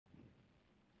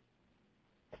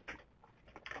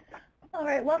All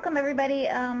right, welcome everybody.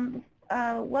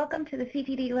 Welcome to the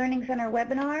CTD Learning Center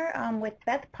webinar with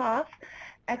Beth Poss,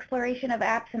 Exploration of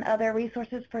Apps and Other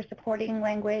Resources for Supporting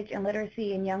Language and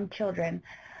Literacy in Young Children.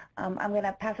 I'm going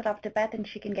to pass it off to Beth and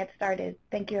she can get started.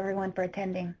 Thank you everyone for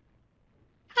attending.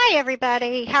 Hi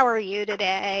everybody, how are you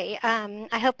today? I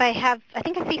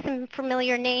think I see some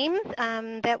familiar names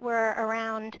that were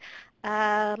around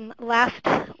last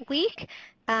week.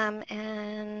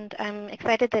 And I'm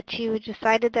excited that you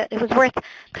decided that it was worth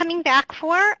coming back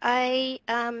for.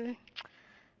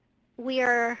 We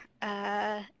are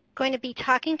going to be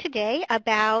talking today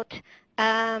about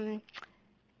apps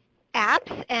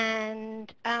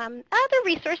and other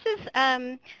resources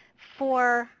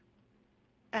for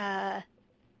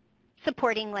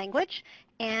supporting language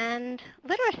and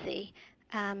literacy.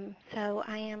 So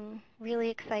I am really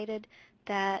excited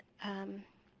that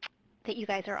that you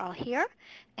guys are all here,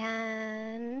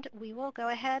 and we will go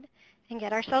ahead and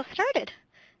get ourselves started.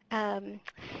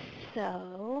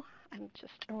 So I'm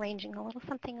just arranging a little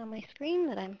something on my screen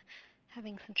that I'm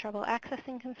having some trouble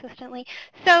accessing consistently.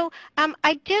 So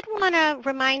I did want to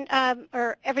remind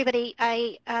everybody,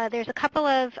 there's a couple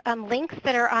of links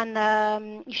that are on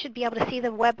the, you should be able to see the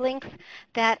web links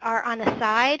that are on the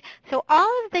side. So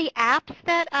all of the apps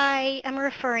that I am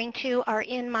referring to are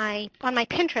on my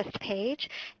Pinterest page,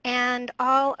 and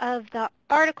all of the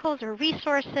articles or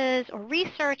resources or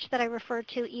research that I referred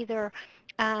to either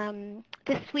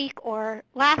this week or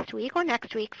last week or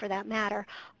next week for that matter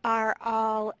are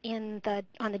all on the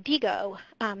DIGO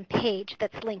page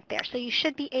that's linked there. So you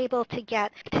should be able to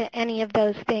get to any of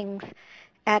those things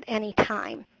at any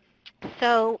time.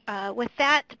 So with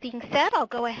that being said, I'll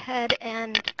go ahead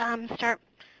and start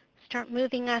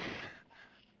moving us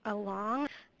along.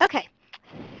 Okay,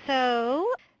 so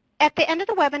at the end of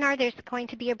the webinar, there's going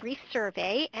to be a brief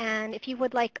survey, and if you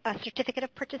would like a certificate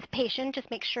of participation,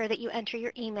 just make sure that you enter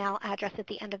your email address at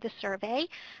the end of the survey,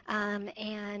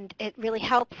 and it really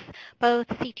helps both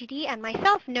CTD and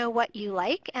myself know what you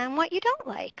like and what you don't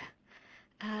like.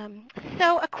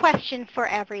 So a question for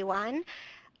everyone.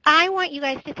 I want you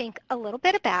guys to think a little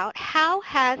bit about how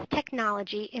has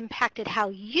technology impacted how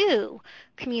you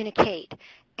communicate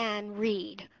and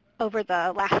read over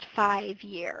the last 5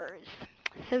 years.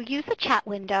 So use the chat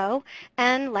window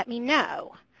and let me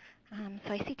know.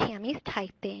 So I see Tammy's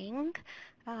typing.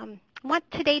 I want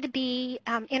today to be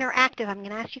interactive. I'm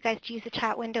going to ask you guys to use the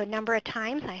chat window a number of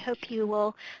times. I hope you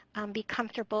will be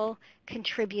comfortable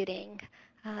contributing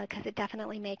because it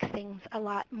definitely makes things a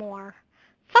lot more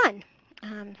fun.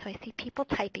 So I see people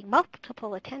typing.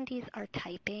 Multiple attendees are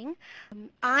typing.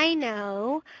 I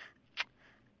know.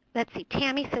 Let's see,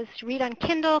 Tammy says read on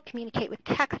Kindle, communicate with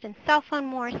text and cell phone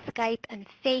more, Skype and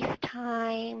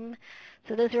FaceTime.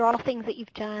 So those are all things that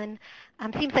you've done.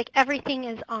 Seems like everything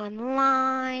is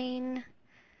online.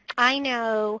 I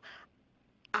know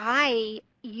I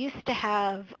used to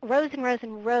have rows and rows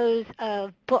and rows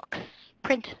of books,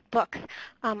 print books,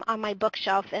 on my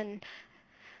bookshelf, and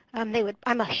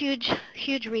I'm a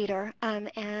huge reader,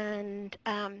 and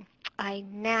I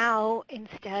now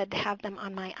instead have them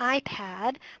on my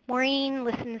iPad. Maureen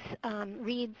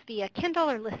reads via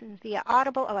Kindle or listens via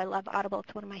Audible. Oh, I love Audible.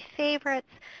 It's one of my favorites.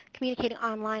 Communicating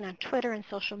online on Twitter and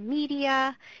social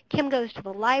media. Kim goes to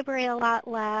the library a lot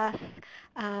less.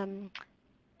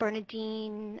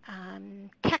 Bernadine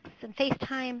texts and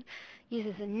FaceTime,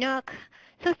 uses a Nook.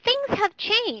 So things have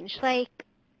changed. Like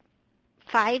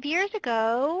 5 years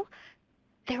ago,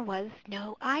 there was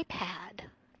no iPad,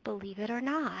 believe it or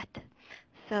not.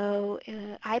 So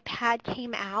iPad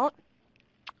came out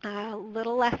a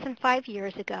little less than 5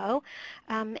 years ago,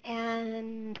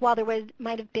 and while there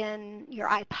might have been your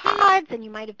iPods, and you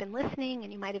might have been listening,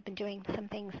 and you might have been doing some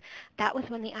things, that was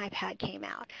when the iPad came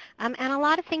out. And a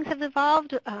lot of things have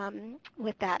evolved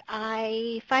with that.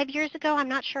 5 years ago, I'm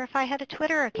not sure if I had a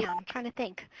Twitter account. I'm trying to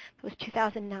think. It was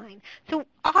 2009. So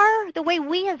the way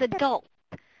we as adults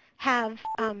have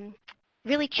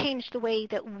really changed the way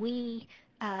that we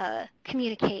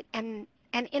communicate and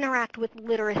interact with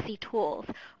literacy tools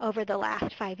over the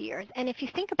last 5 years. And if you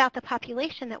think about the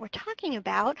population that we're talking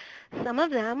about, some of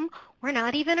them were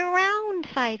not even around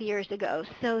 5 years ago.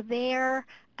 So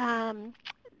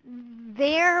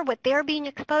what they're being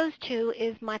exposed to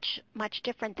is much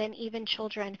different than even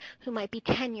children who might be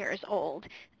 10 years old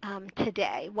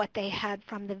today, what they had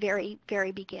from the very,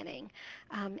 very beginning.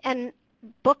 And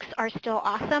books are still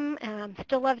awesome.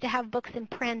 Still love to have books in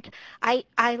print. I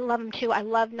love them too. I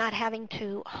love not having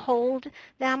to hold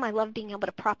them. I love being able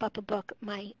to prop up a book.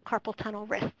 My carpal tunnel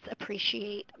wrists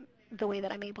appreciate the way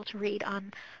that I'm able to read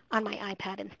on my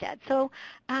iPad instead. So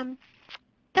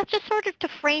that's just sort of to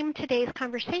frame today's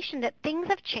conversation that things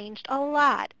have changed a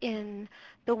lot in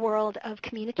the world of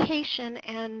communication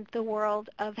and the world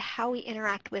of how we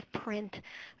interact with print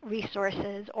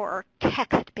resources or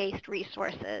text-based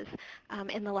resources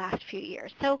in the last few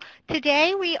years. So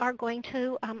today we are going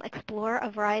to explore a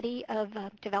variety of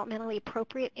developmentally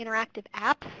appropriate interactive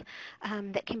apps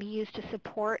that can be used to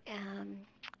support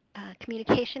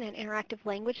communication and interactive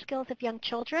language skills of young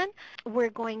children. We're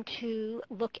going to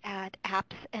look at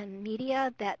apps and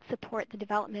media that support the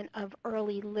development of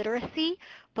early literacy,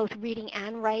 both reading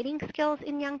and writing skills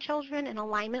in young children in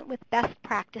alignment with best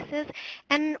practices.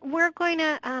 And we're going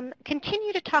to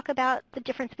continue to talk about the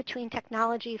difference between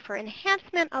technology for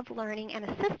enhancement of learning and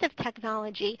assistive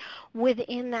technology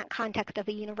within that context of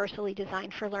a universally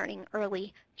designed for learning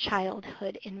early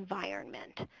childhood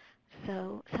environment.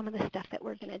 So some of the stuff that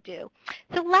we're going to do.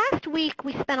 So last week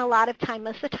we spent a lot of time,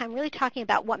 most of the time, really talking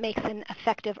about what makes an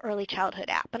effective early childhood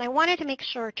app. And I wanted to make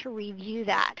sure to review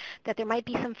that there might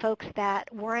be some folks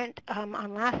that weren't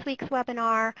on last week's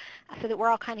webinar, so that we're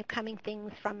all kind of coming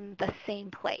things from the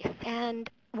same place. And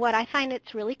what I find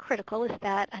it's really critical is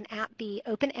that an app be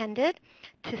open-ended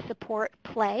to support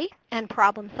play and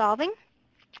problem solving,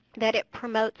 that it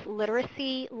promotes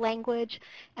literacy, language,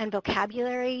 and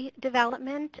vocabulary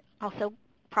development, also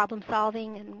problem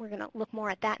solving, and we're going to look more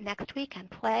at that next week, and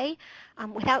play,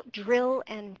 without drill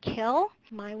and kill,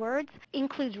 my words,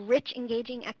 includes rich,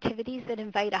 engaging activities that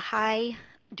invite a high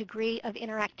degree of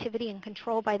interactivity and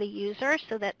control by the user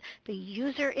so that the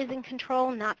user is in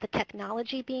control, not the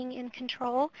technology being in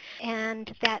control,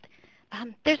 and that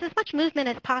there's as much movement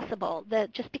as possible.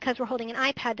 That just because we're holding an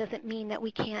iPad doesn't mean that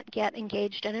we can't get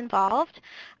engaged and involved,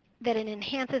 that it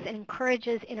enhances and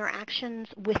encourages interactions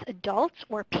with adults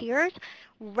or peers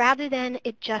rather than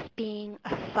it just being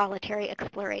a solitary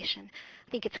exploration.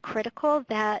 I think it's critical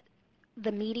that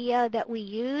the media that we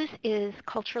use is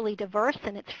culturally diverse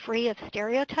and it's free of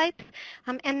stereotypes,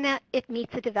 and that it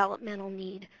meets a developmental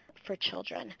need for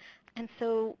children. And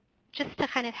so just to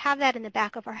kind of have that in the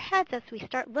back of our heads as we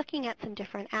start looking at some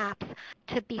different apps,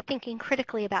 to be thinking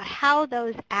critically about how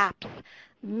those apps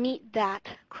meet that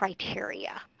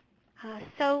criteria.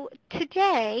 So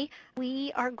today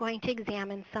we are going to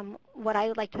examine some, what I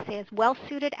would like to say is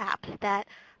well-suited apps that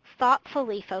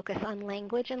thoughtfully focus on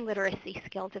language and literacy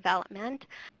skill development,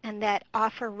 and that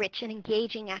offer rich and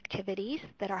engaging activities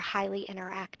that are highly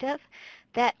interactive,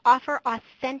 that offer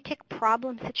authentic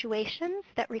problem situations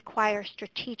that require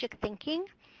strategic thinking,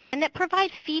 and that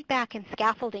provide feedback and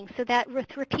scaffolding so that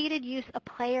with repeated use a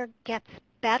player gets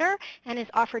better and is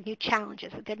offered new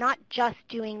challenges. They're not just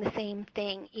doing the same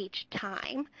thing each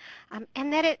time,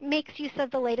 and that it makes use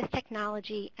of the latest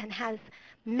technology and has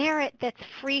merit that's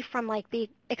free from like the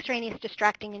extraneous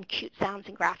distracting and cute sounds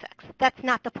and graphics. That's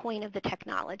not the point of the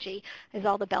technology, is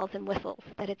all the bells and whistles,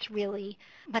 that it's really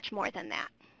much more than that.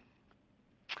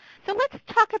 So let's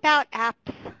talk about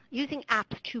apps, using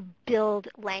apps to build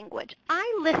language.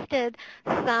 I listed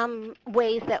some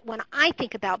ways that when I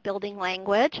think about building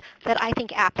language that I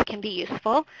think apps can be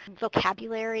useful: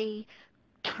 vocabulary,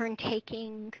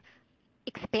 turn-taking,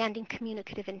 expanding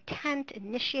communicative intent,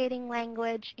 initiating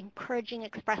language, encouraging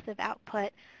expressive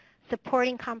output,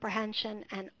 supporting comprehension,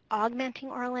 and augmenting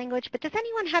oral language. But does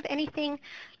anyone have anything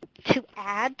to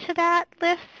add to that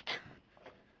list?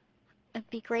 It'd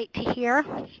be great to hear.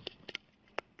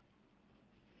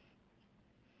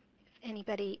 If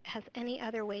anybody has any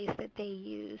other ways that they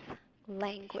use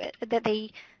language, that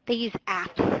they use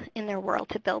apps in their world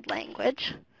to build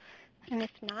language. And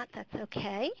if not, that's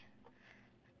okay.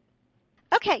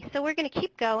 Okay, so we're going to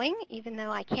keep going, even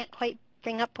though I can't quite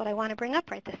bring up what I want to bring up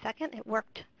right this second. It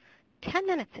worked 10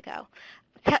 minutes ago.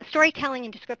 Storytelling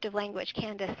and descriptive language,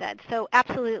 Candace said. So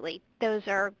absolutely, those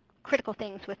are critical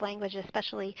things with language,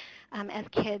 especially as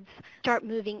kids start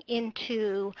moving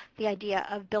into the idea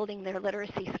of building their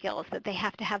literacy skills, that they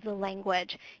have to have the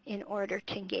language in order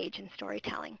to engage in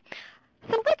storytelling.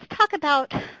 So let's talk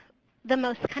about the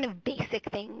most kind of basic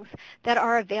things that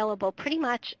are available pretty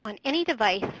much on any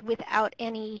device without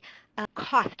any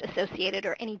cost associated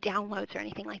or any downloads or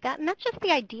anything like that. And that's just the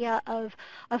idea of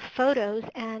photos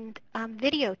and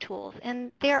video tools.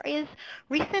 And there is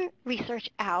recent research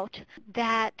out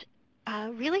that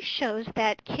really shows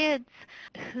that kids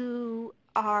who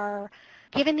are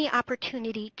given the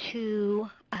opportunity to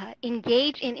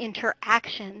engage in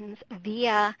interactions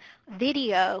via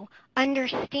video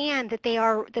understand that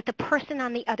that the person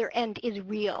on the other end is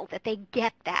real, that they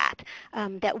get that,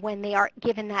 that when they are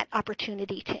given that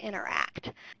opportunity to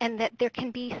interact, and that there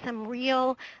can be some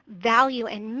real value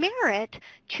and merit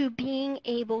to being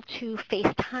able to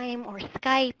FaceTime or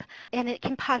Skype, and it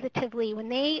can positively, when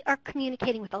they are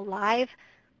communicating with a live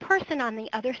person on the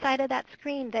other side of that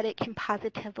screen, that it can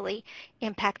positively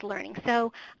impact learning.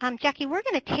 So Jackie, we're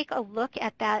going to take a look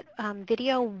at that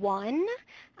video 1,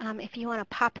 if you want to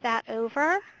pop that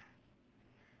over.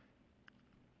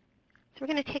 So we're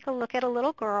going to take a look at a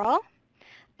little girl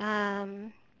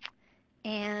and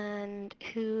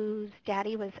whose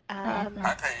daddy was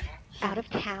out of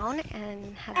town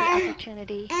and had the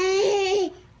opportunity.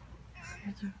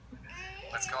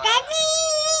 What's going on?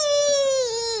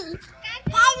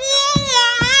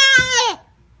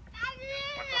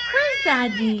 Where's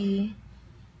Daddy?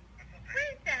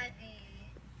 Where's Daddy?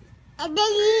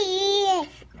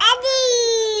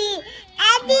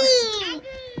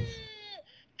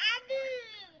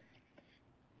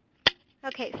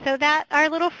 Okay, so that our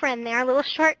little friend there, a little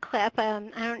short clip. I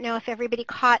don't know if everybody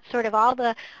caught sort of all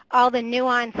the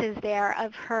nuances there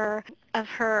of her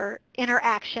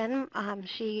interaction.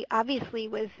 She obviously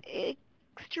was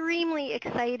extremely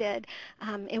excited.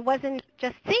 It wasn't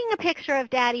just seeing a picture of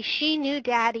Daddy. She knew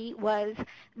Daddy was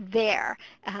there.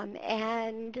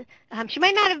 And she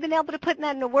might not have been able to put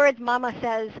that into words. Mama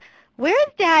says,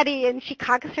 "Where's Daddy?" And she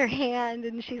cocks her hand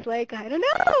and she's like, "I don't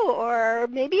know," or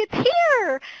maybe it's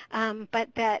here.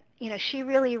 But that, she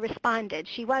really responded.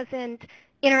 She wasn't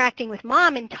interacting with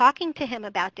Mom and talking to him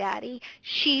about Daddy.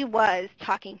 She was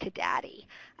talking to Daddy.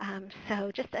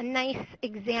 So just a nice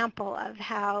example of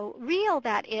how real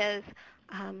that is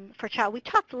for a child. We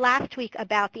talked last week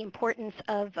about the importance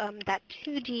of that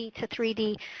 2D to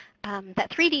 3D, that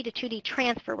 3D to 2D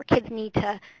transfer, where kids need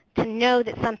to know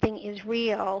that something is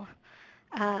real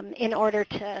in order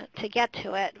to get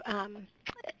to it,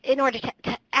 in order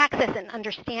to access and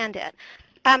understand it.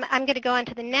 I'm going to go on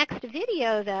to the next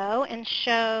video, though, and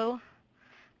show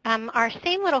our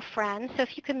same little friend. So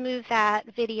if you can move that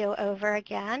video over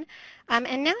again.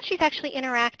 And now she's actually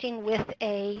interacting with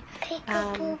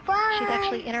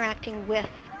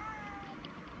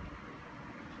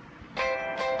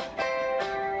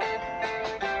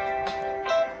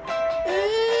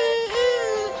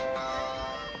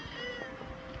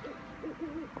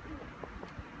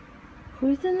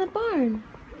Who's in the barn?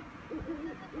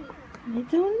 I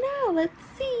don't know. Let's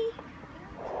see.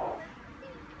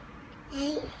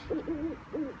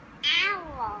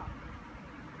 Owl.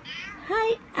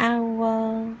 Hi,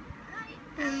 Owl.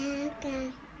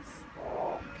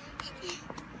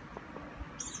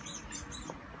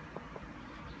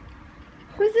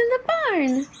 Who's in the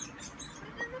barn?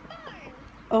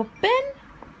 Open?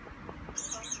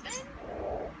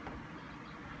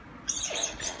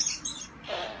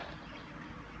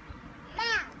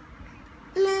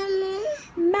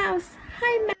 Mouse.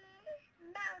 Hi, Mouse.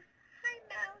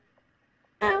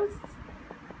 Mouse.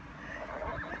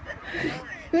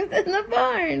 Who's in the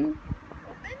barn?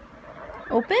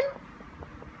 Open?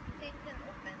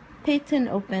 Peyton,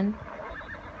 open.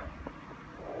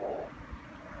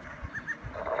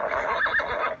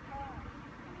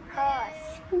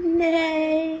 Horse.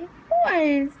 Nay.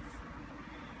 Horse.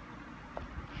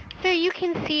 So you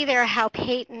can see there how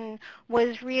Peyton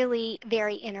was really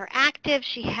very interactive.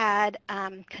 She had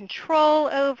control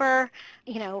over,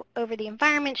 over the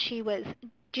environment. She was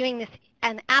doing this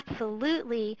and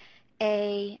absolutely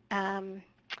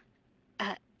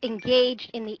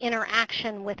engaged in the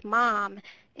interaction with Mom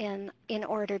in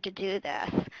order to do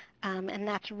this. And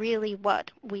that's really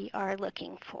what we are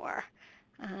looking for.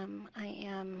 I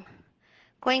am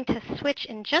going to switch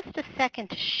in just a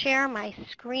second to share my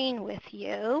screen with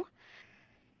you.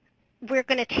 We're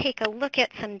going to take a look at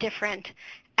some different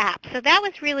apps. So that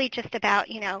was really just about,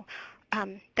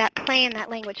 that play in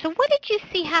that language. So what did you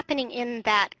see happening in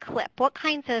that clip? What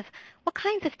kinds of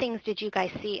things did you guys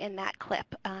see in that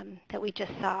clip that we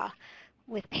just saw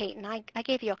with Peyton? I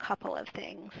gave you a couple of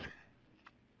things.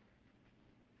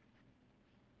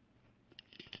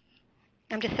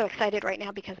 I'm just so excited right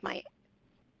now because my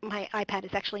iPad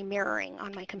is actually mirroring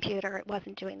on my computer. It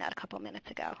wasn't doing that a couple minutes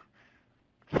ago.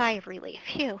 Sigh of relief.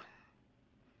 Phew.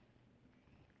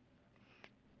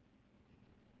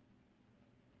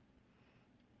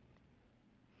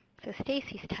 So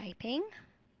Stacy's typing.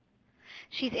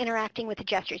 She's interacting with the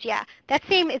gestures. Yeah, that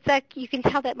same, it's like, you can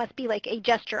tell that must be like a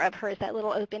gesture of hers, that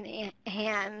little open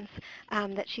hands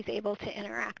that she's able to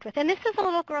interact with. And this is a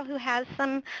little girl who has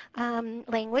some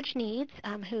language needs,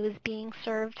 who is being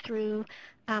served through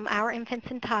our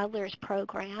infants and toddlers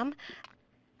program.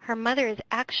 her mother is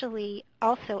actually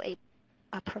also a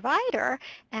provider,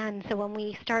 and so when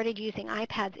we started using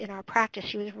iPads in our practice,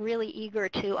 she was really eager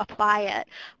to apply it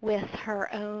with her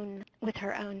own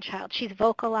child. She's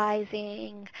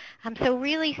vocalizing, so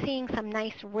really seeing some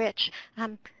nice, rich.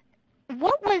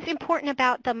 What was important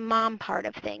about the mom part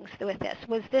of things with this?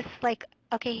 Was this like,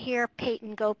 okay, here,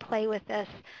 Peyton, go play with this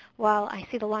while I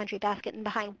see the laundry basket in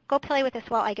behind. Go play with this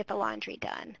while I get the laundry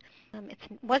done. It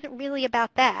wasn't really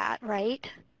about that, right?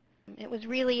 It was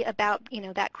really about,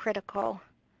 that critical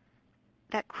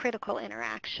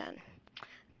interaction.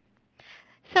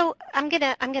 So I'm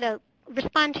gonna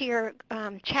respond to your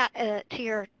chat to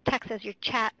your text as your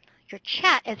chat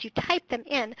as you type them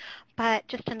in, but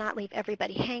just to not leave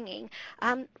everybody hanging.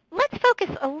 Let's focus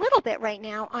a little bit right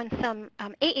now on some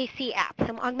AAC apps,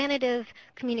 some augmentative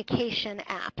communication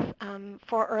apps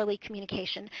for early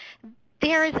communication.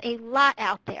 There's a lot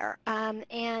out there,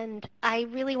 and I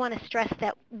really want to stress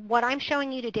that what I'm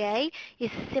showing you today is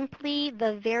simply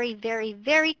the very, very,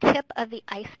 very tip of the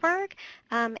iceberg,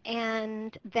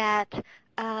 and that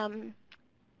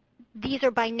these are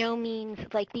by no means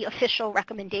like the official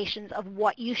recommendations of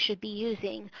what you should be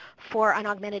using for an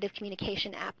augmentative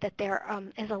communication app, that there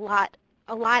is a lot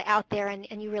out there,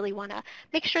 and you really want to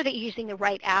make sure that you're using the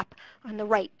right app on the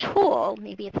right tool.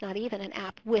 Maybe it's not even an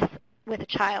app with a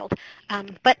child,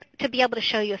 but to be able to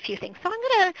show you a few things. So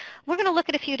we're gonna look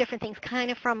at a few different things,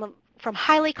 kind of from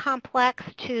highly complex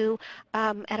to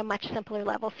at a much simpler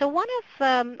level. So one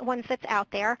of the ones that's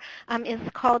out there is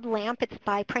called LAMP. It's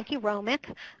by Prenke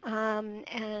Romick,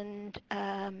 and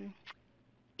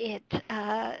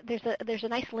there's a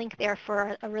nice link there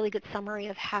for a really good summary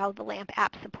of how the LAMP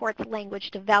app supports language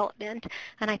development,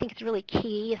 and I think it's really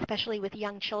key, especially with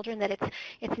young children, that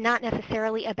it's not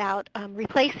necessarily about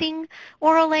replacing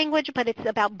oral language, but it's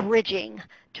about bridging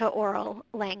to oral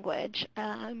language.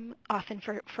 Often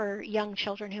for young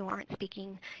children who aren't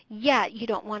speaking yet, you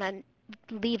don't want to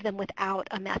leave them without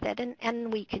a method,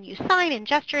 and we can use sign and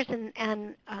gestures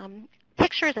and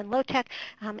pictures and low-tech,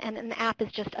 and an app is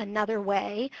just another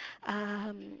way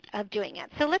of doing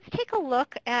it. So let's take a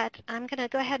look at, I'm going to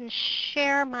go ahead and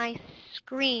share my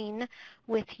screen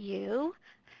with you.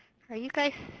 Are you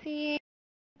guys seeing?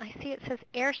 I see it says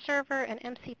Air Server and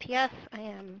MCPS. I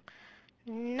am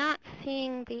not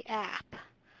seeing the app.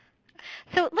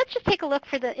 So let's just take a look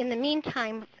in the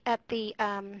meantime at the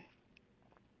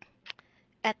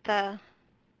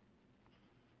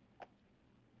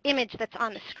image that's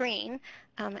on the screen,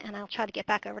 and I'll try to get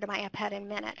back over to my iPad in a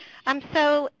minute.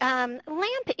 So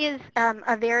LAMP is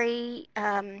a very,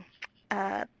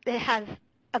 it has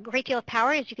a great deal of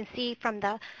power. As you can see from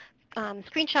the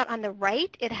screenshot on the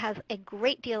right, it has a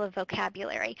great deal of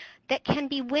vocabulary that can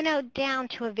be winnowed down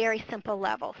to a very simple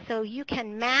level. So you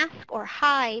can mask or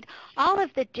hide all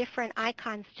of the different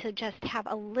icons to just have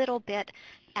a little bit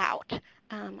out.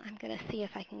 I'm going to see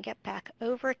if I can get back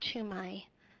over to my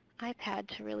iPad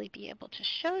to really be able to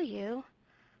show you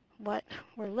what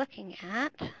we're looking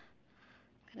at.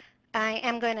 I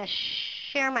am going to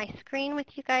share my screen with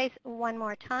you guys one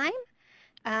more time,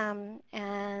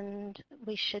 and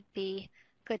we should be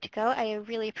good to go. I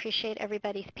really appreciate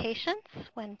everybody's patience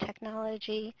when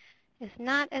technology is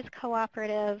not as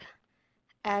cooperative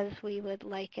as we would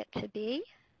like it to be.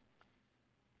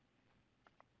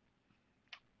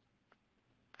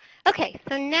 Okay,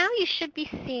 so now you should be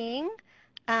seeing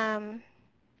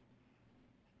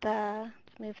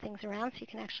let's move things around so you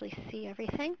can actually see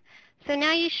everything. So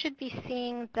now you should be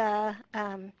seeing the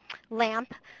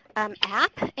LAMP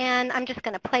app, and I'm just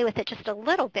going to play with it just a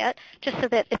little bit, just so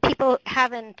that if people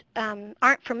aren't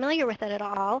familiar with it at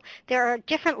all, there are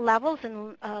different levels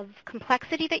of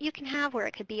complexity that you can have, where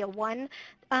it could be a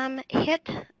one-hit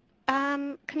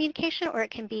communication, or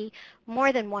it can be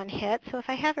more than one hit. So if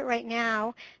I have it right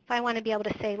now, if I want to be able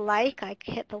to say like, I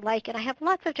hit the like, and I have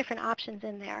lots of different options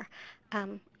in there.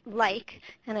 Like,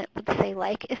 and it would say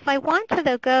like. If I want to,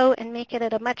 though, go and make it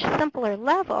at a much simpler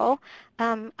level,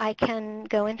 I can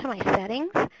go into my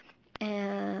settings,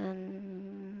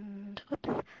 and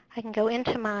I can go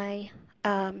into my,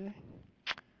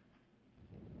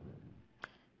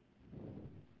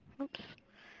 let's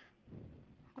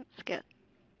get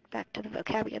back to the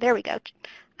vocabulary. There we go.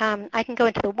 I can go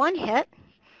into the one hit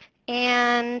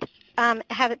and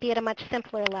have it be at a much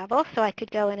simpler level. So I could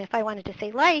go, and if I wanted to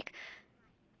say like,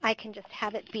 I can just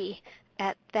have it be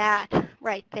at that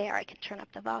right there. I can turn up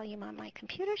the volume on my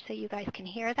computer so you guys can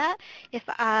hear that. If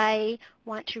I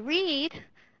want to read,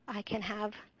 I can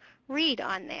have read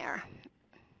on there.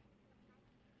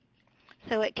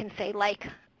 So it can say like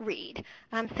read.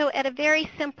 So at a very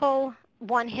simple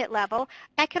one hit level.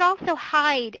 I could also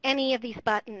hide any of these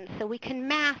buttons so we can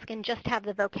mask and just have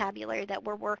the vocabulary that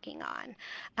we're working on.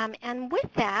 And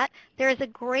with that, there is a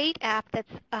great app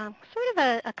that's sort of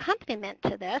an accompaniment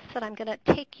to this that I'm going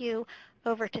to take you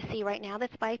over to see right now.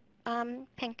 That's by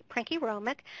Pranky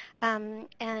Romick,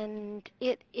 and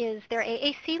it is their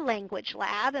AAC language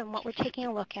lab and what we're taking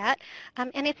a look at.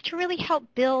 And it's to really help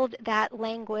build that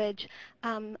language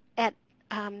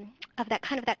of that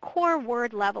kind of that core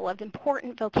word level of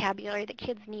important vocabulary that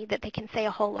kids need that they can say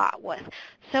a whole lot with.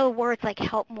 So words like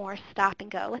help, more, stop, and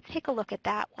go. Let's take a look at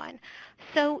that one.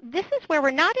 So this is where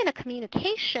we're not in a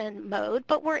communication mode,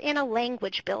 but we're in a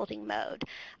language building mode.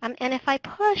 And if I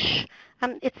push,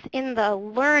 it's in the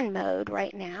learn mode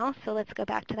right now, so let's go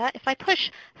back to that. If I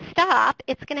push stop,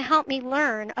 it's going to help me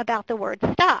learn about the word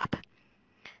stop.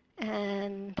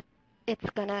 And it's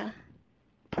going to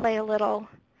play a little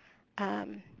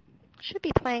should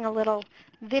be playing a little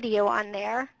video on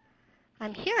there.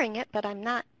 I'm hearing it, but I'm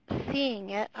not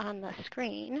seeing it on the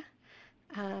screen.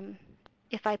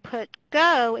 If I put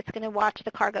go, it's going to watch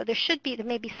the car go. There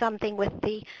may be something with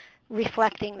the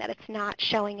reflecting that it's not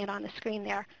showing it on the screen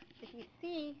there. If you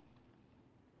see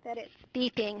that it's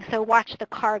beeping, so watch the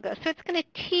car go. So it's going to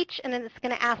teach, and then it's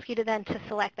going to ask you to then to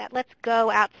select that. Let's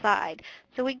go outside.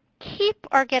 So we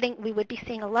we would be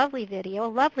seeing a lovely video, a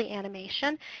lovely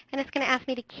animation, and it's going to ask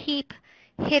me to keep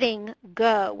hitting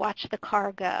go, watch the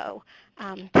car go,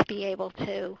 to be able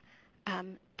to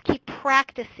keep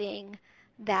practicing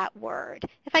that word.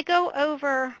 If I go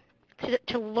over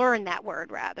to learn that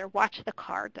word, rather, watch the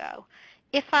car go.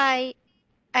 If I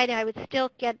would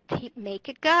still get to make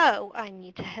it go. I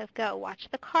need to have go, watch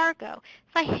the car go.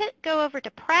 If I hit go over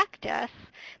to practice,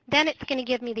 then it's going to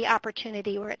give me the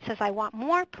opportunity where it says, I want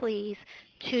more, please,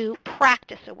 to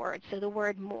practice a word, so the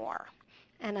word more.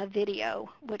 And a video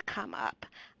would come up.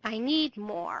 I need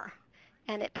more,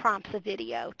 and it prompts a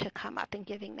video to come up and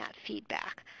giving that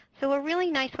feedback. So a really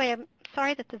nice way, I'm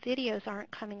sorry that the videos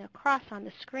aren't coming across on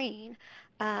the screen.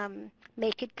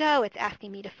 Make it go, it's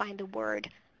asking me to find the word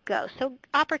go. So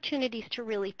opportunities to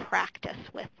really practice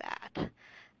with that.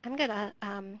 I'm going to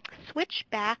switch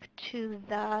back to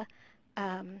the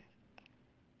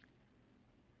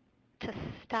to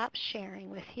stop sharing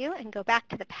with you and go back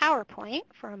to the PowerPoint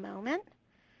for a moment.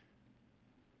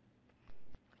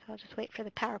 So I'll just wait for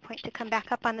the PowerPoint to come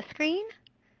back up on the screen.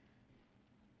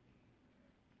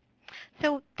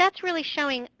 So that's really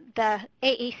showing the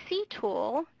AAC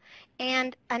tool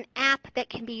and an app that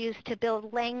can be used to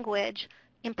build language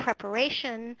in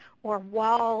preparation or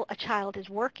while a child is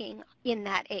working in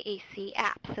that AAC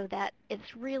app, so that it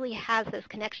really has those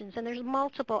connections. And there's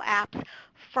multiple apps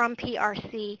from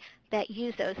PRC that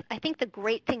use those. I think the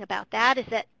great thing about that is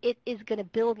that it is going to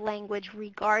build language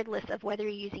regardless of whether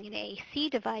you're using an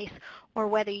AAC device or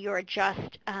whether you're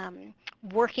just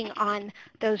working on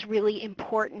those really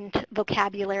important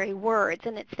vocabulary words.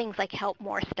 And it's things like help,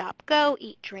 more, stop, go,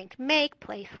 eat, drink, make,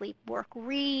 play, sleep, work,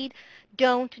 read,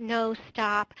 don't, no,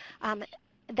 stop.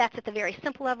 That's at the very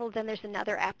simple level. Then there's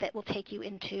another app that will take you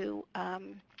into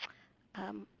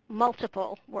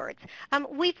multiple words.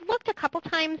 We've looked a couple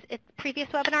times at previous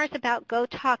webinars about Go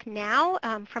Talk Now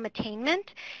from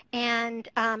Attainment, and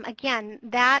again,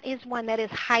 that is one that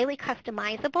is highly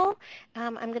customizable.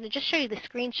 I'm going to just show you the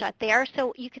screenshot there.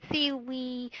 So you can see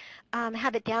we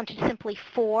have it down to simply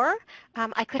 4.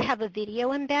 I could have a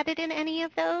video embedded in any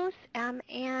of those,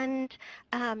 and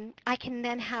I can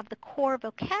then have the core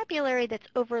vocabulary that's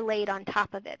overlaid on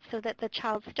top of it so that the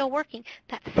child's still working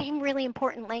that same really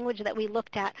important language that we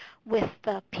looked at with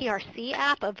the PRC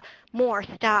app of more,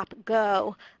 stop,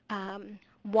 go,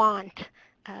 want,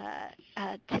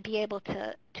 to be able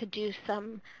to do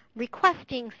some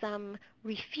requesting, some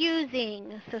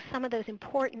refusing, so some of those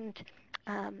important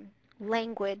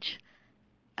language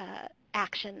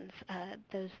actions,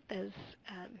 those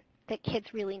that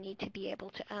kids really need to be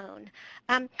able to own.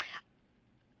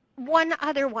 One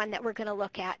other one that we're going to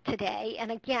look at today,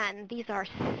 and again, these are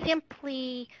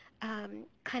simply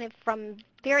kind of from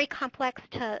very complex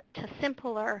to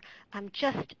simpler,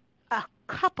 just a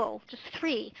couple, just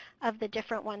 3 of the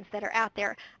different ones that are out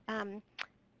there.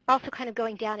 Also kind of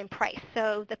going down in price.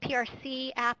 So the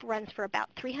PRC app runs for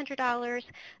about $300.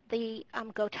 The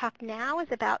Go Talk Now is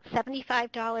about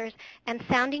 $75, and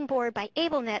Sounding Board by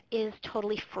AbleNet is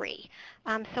totally free.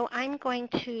 So I'm going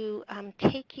to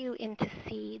take you in to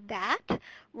see that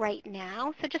right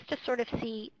now. So just to sort of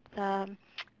see the,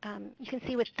 you can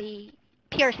see with the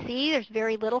PRC, there's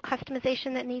very little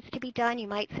customization that needs to be done. You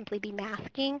might simply be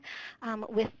masking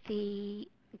with the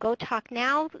Go Talk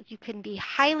Now, you can be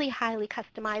highly, highly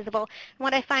customizable. And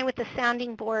what I find with the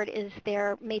sounding board is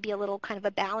there may be a little kind of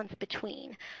a balance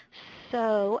between.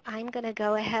 So I'm going to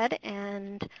go ahead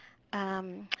and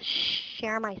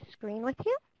share my screen with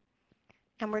you.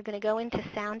 And we're going to go into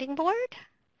sounding board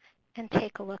and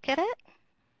take a look at it.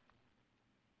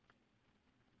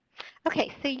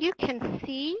 Okay, so you can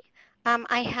see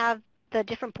I have the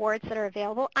different boards that are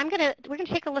available. We're going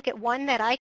to take a look at one that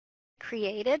I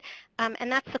created,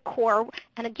 and that's the core.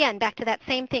 And again, back to that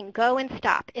same thing, go and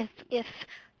stop. If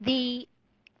the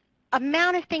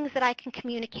amount of things that I can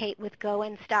communicate with go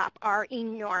and stop are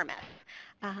enormous,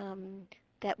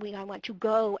 I want to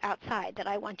go outside, that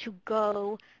I want to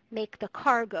go make the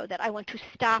car go, that I want to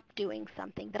stop doing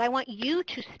something, that I want you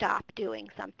to stop doing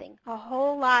something. A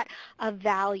whole lot of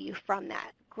value from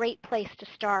that. Great place to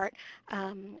start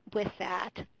with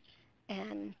that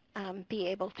and be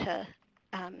able to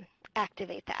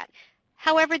activate that.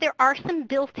 However, there are some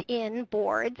built-in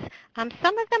boards.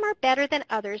 Some of them are better than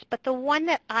others, but the one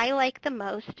that I like the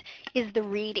most is the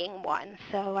reading one.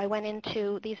 So I went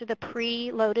into, these are the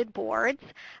pre-loaded boards,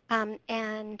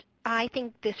 and I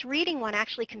think this reading one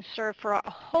actually can serve for a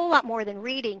whole lot more than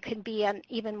reading, could be an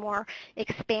even more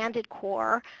expanded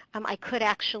core. I could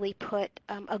actually put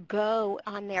a go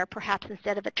on there perhaps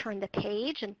instead of a turn the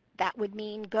page, and that would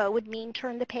mean go would mean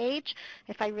turn the page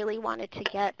if I really wanted to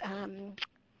get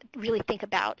really think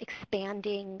about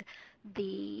expanding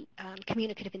the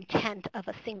communicative intent of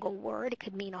a single word. It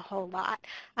could mean a whole lot.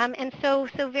 And so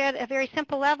a very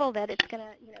simple level that it's going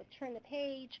to turn the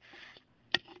page.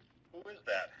 Who is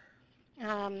that?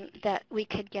 That we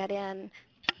could get in.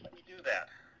 Let me do that.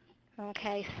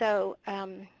 Okay, so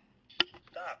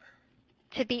Stop.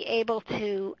 to be able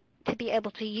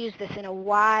to use this in a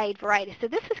wide variety. So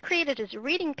this is created as a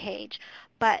reading page,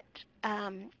 but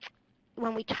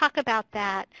when we talk about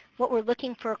that, what we're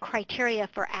looking for criteria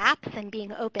for apps and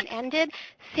being open-ended,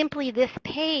 simply this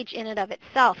page in and of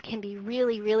itself can be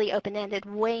really, really open-ended,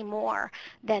 way more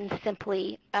than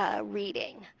simply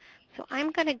reading. So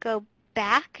I'm going to go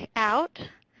back out.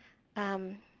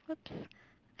 I'm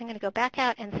going to go back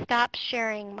out and stop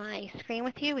sharing my screen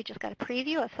with you. We just got a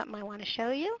preview of something I want to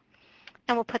show you.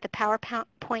 And we'll put the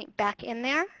PowerPoint back in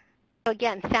there. So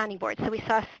again, sounding board. So we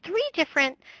saw 3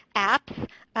 different apps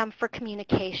for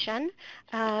communication.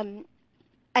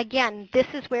 Again, this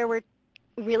is where we're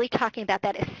really talking about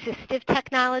that assistive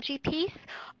technology piece,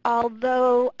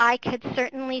 although I could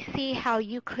certainly see how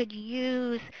you could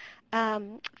use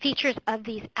features of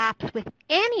these apps with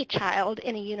any child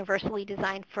in a universally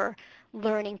designed for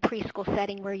learning preschool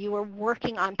setting where you are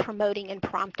working on promoting and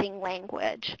prompting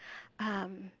language.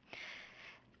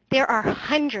 There are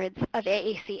hundreds of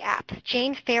AAC apps.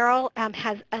 Jane Farrell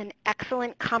has an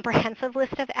excellent comprehensive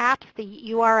list of apps. The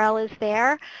URL is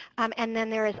there. And then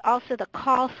there is also the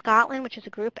Call Scotland, which is a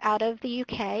group out of the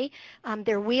UK,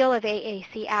 their Wheel of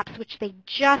AAC apps, which they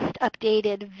just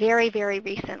updated very, very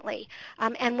recently.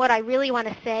 And what I really want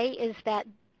to say is that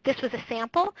this was a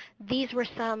sample. These were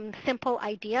some simple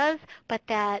ideas, but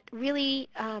that really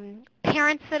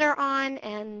parents that are on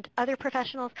and other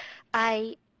professionals,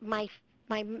 my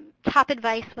top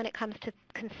advice when it comes to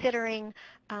considering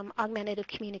augmentative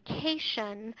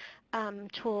communication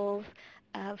tools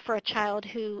for a child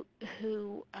who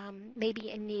may be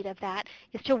in need of that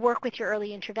is to work with your early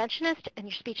interventionist and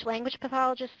your speech language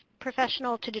pathologist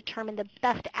professional to determine the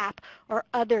best app or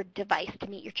other device to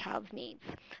meet your child's needs.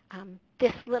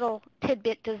 This little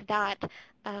tidbit does not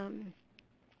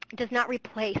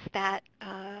replace that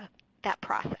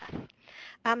process.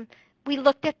 We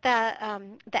looked at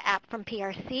the app from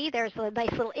PRC. There's a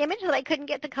nice little image that I couldn't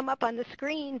get to come up on the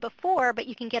screen before, but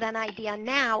you can get an idea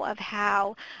now of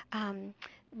how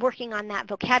working on that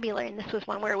vocabulary, and this was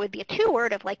one where it would be a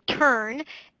 2-word of like turn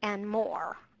and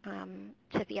more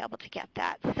to be able to get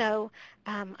that. So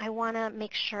I want to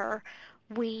make sure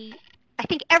I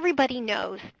think everybody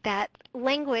knows that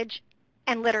language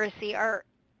and literacy are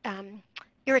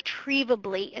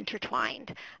irretrievably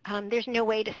intertwined. There's no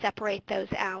way to separate those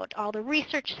out. All the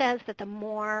research says that the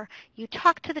more you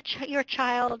talk to your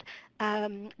child,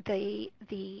 the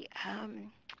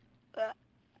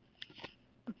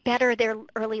better their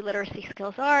early literacy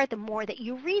skills are. The more that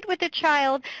you read with a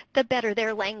child, the better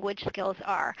their language skills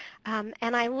are.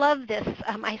 And I love this.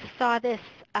 I saw this,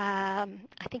 I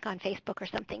think on Facebook or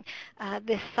something,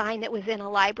 this sign that was in a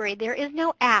library. There is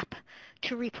no app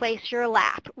to replace your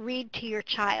lap. Read to your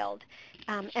child.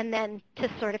 And then to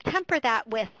sort of temper that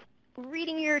with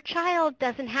reading your child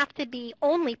doesn't have to be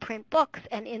only print books.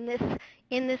 And in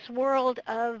this world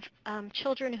of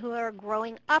children who are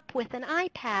growing up with an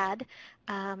iPad,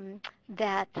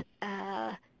 that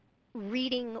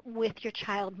reading with your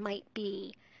child might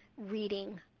be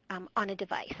reading on a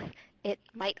device. It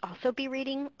might also be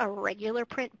reading a regular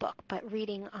print book, but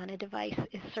reading on a device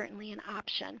is certainly an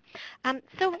option.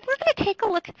 So we're going to take a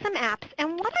look at some apps,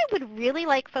 and what I would really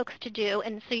like folks to do,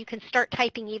 and so you can start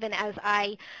typing even as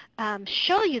I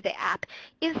show you the app,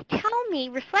 is tell me,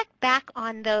 reflect back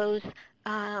on those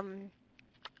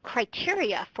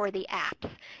criteria for the apps,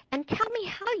 and tell me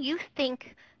how you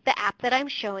think the app that I'm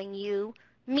showing you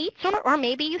meets, or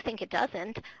maybe you think it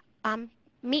doesn't,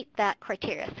 meet that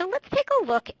criteria. So let's take a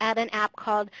look at an app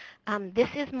called This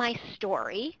Is My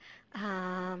Story,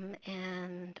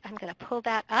 and I'm going to pull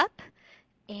that up,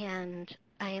 and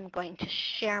I am going to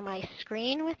share my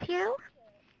screen with you.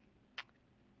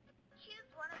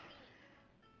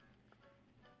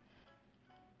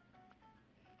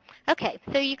 Okay,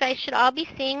 so you guys should all be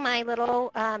seeing my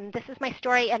little, This Is My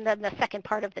Story, and then the second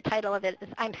part of the title of it is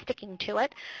I'm Sticking to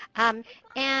It. And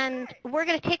we're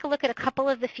going to take a look at a couple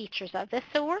of the features of this.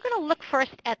 So we're going to look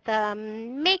first at the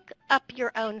Make Up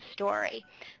Your Own Story.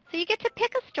 So you get to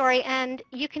pick a story, and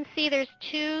you can see there's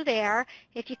two there.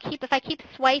 If I keep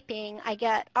swiping, I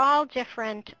get all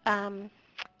different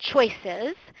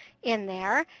choices in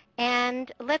there.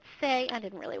 And let's say, I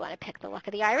didn't really want to pick the Luck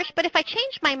of the Irish, but if I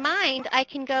change my mind, I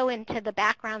can go into the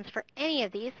backgrounds for any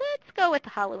of these. Let's go with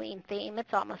the Halloween theme.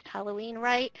 It's almost Halloween,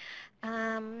 right?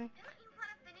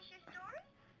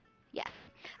 Yes.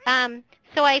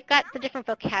 So I've got the different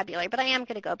vocabulary, but I am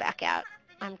going to go back out.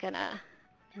 I'm going to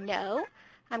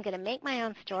make my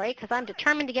own story because I'm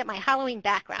determined to get my Halloween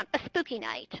background, a spooky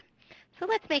night. So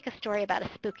let's make a story about a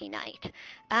spooky night.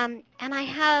 And I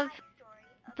have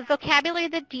the vocabulary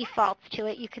that defaults to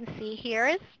it, you can see here,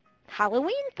 is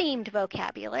Halloween-themed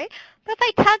vocabulary. But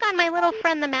if I tug on my little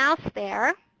friend the mouse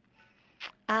there,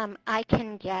 I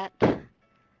can get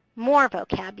more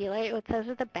vocabulary. Those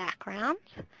are the backgrounds.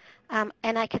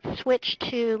 And I could switch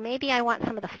to, maybe I want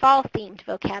some of the fall-themed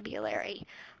vocabulary,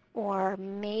 or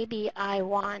maybe I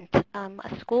want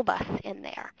a school bus in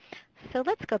there. So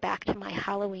let's go back to my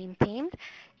Halloween themed.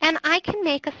 And I can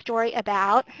make a story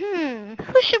about, who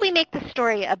should we make the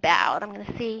story about? I'm going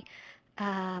to see,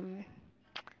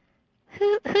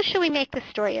 who should we make the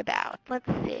story about? Let's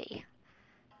see.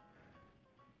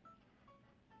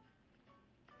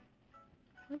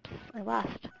 Oops, I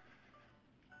lost.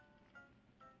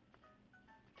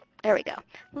 There we go.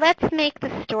 Let's make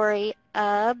the story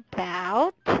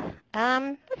about, let's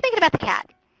make it about the cat.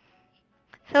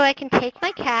 So I can take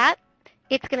my cat.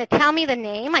 It's going to tell me the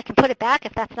name. I can put it back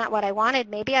if that's not what I wanted.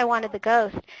 Maybe I wanted the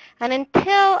ghost. And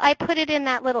until I put it in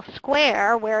that little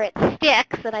square where it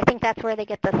sticks, and I think that's where they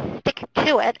get the stick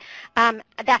to it,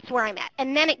 that's where I'm at.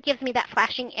 And then it gives me that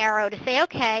flashing arrow to say,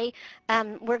 okay,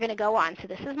 we're going to go on. So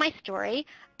this is my story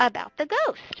about the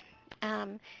ghost.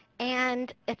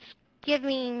 And it's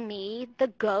giving me the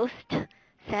ghost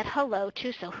said hello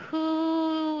to. So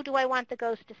who do I want the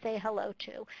ghost to say hello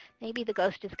to? Maybe the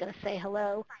ghost is going to say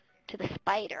hello to the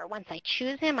spider. Once I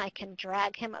choose him, I can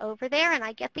drag him over there, and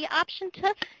I get the option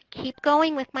to keep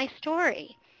going with my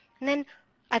story. And then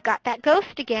I've got that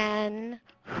ghost again.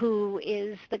 Who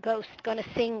is the ghost going to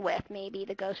sing with? Maybe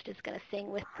the ghost is going to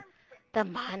sing with the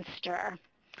monster.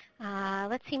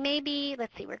 Let's see,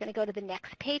 we're going to go to the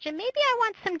next page, and maybe I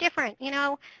want some different,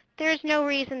 there's no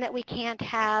reason that we can't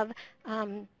have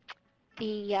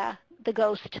the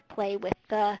ghost play with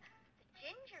the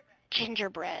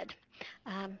gingerbread.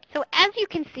 So as you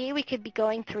can see, we could be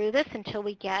going through this until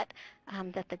we get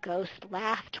that the ghost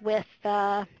laughed with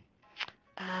the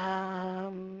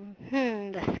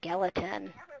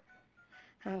skeleton.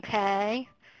 Okay.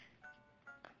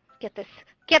 Get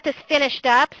this finished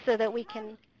up so that we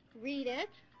can read it.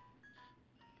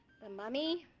 The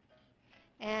mummy.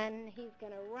 And he's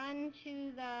going to run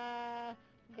to the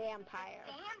vampire.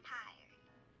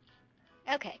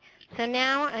 Okay. So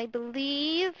now I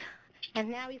believe, and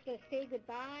now he's going to say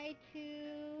goodbye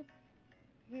to,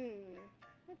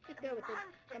 let's just go with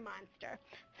the monster.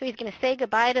 So he's going to say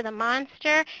goodbye to the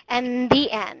monster, and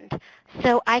the end.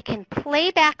 So I can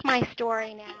play back my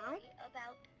story now.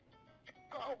 About the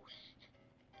ghost.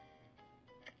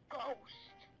 The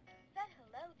ghost. Said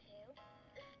hello to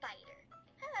the spider.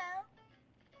 Hello.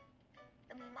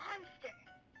 The monster.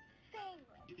 Sang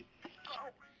with the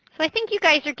ghost. So I think you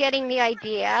guys are getting the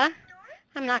idea.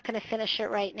 I'm not going to finish it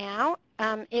right now.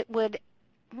 It would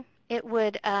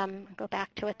go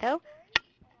back to it though.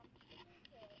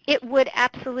 It would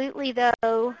absolutely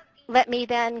though let me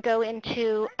then go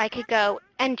into, I could go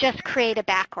and just create a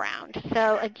background.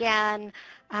 So again,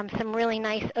 some really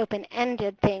nice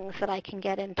open-ended things that I can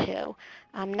get into.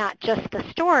 Not just the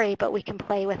story, but we can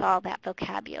play with all that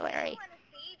vocabulary. Want to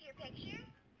save your picture?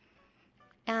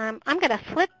 I'm going to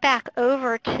flip back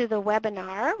over to the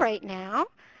webinar right now,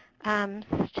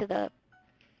 to the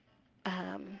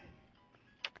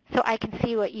so I can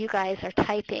see what you guys are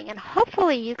typing. And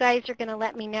hopefully you guys are going to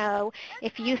let me know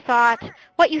if you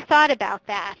what you thought about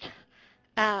that.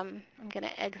 I'm going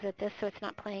to exit this so it's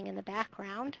not playing in the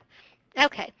background.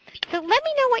 Okay, so let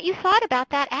me know what you thought about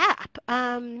that app.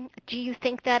 Do you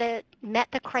think that it met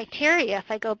the criteria?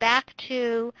 If I go back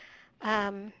to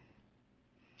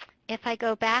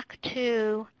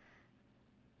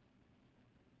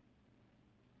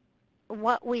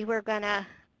what we were gonna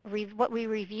what we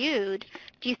reviewed,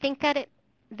 do you think that it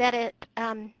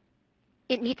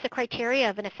meets the criteria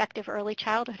of an effective early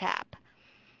childhood app?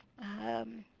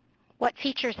 What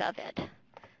features of it?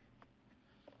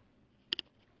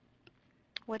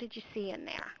 What did you see in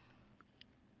there?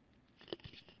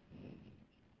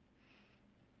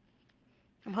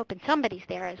 I'm hoping somebody's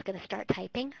there is going to start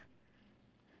typing,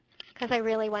 because I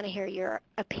really want to hear your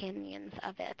opinions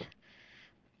of it.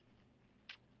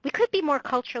 We could be more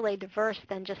culturally diverse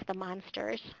than just the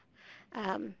monsters,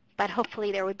 but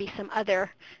hopefully there would be some other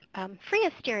free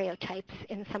of stereotypes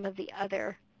in some of the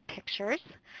other pictures.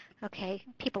 Okay,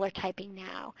 people are typing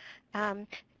now.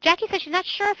 Jackie says she's not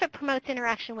sure if it promotes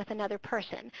interaction with another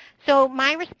person. So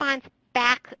my response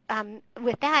back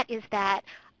with that is that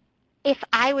if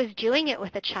I was doing it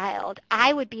with a child,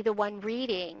 I would be the one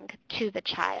reading to the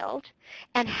child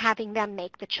and having them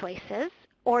make the choices.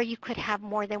 Or you could have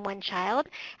more than one child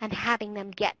and having them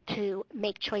get to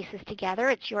make choices together.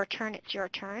 It's your turn, it's your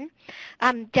turn.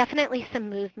 Definitely some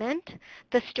movement.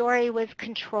 The story was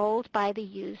controlled by the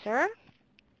user.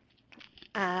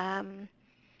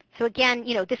 So again,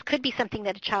 this could be something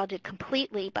that a child did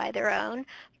completely by their own,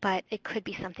 but it could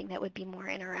be something that would be more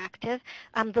interactive.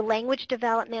 The language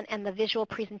development and the visual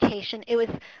presentation, it was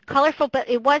colorful, but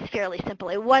it was fairly simple.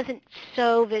 It wasn't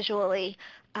so visually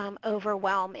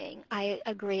overwhelming. I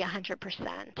agree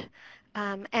 100%.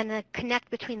 And the connect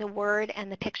between the word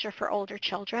and the picture for older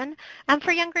children,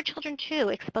 for younger children too,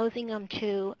 exposing them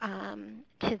to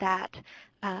that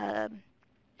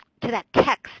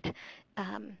text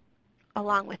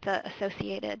along with the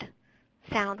associated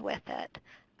sound with it.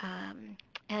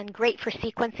 And great for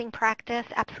sequencing practice,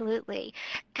 absolutely.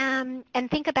 And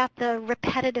think about the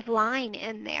repetitive line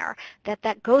in there,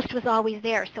 that ghost was always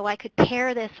there. So I could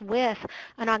pair this with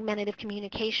an augmentative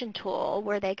communication tool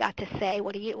where they got to say,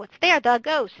 what's there? The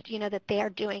ghost, that they are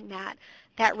doing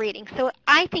that reading. So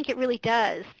I think it really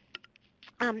does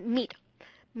meet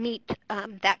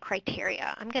that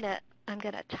criteria. I'm gonna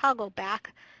toggle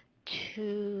back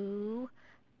to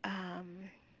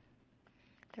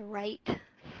the right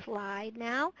slide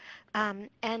now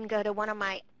and go to one of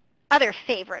my other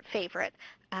favorite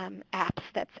apps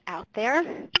that's out there.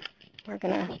 We're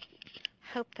going to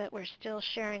hope that we're still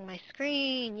sharing my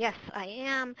screen. Yes, I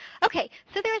am. Okay,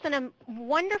 so there's a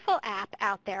wonderful app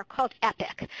out there called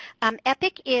Epic.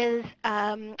 Epic is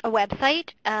a website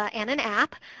and an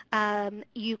app.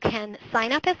 You can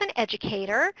sign up as an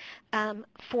educator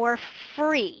for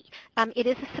free. It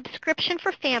is a subscription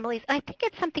for families. I think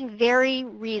it's something very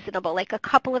reasonable, like a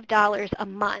couple of dollars a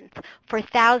month for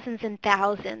thousands and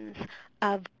thousands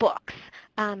of books.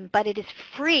 But it is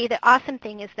free. The awesome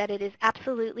thing is that it is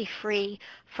absolutely free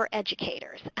for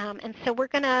educators. And so we're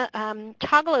going to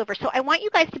toggle over. So I want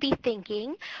you guys to be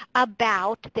thinking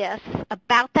about this,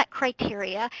 about that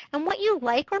criteria, and what you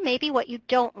like or maybe what you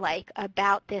don't like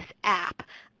about this app.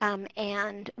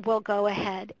 And we'll go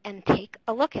ahead and take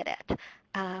a look at it.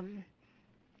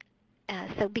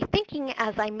 So be thinking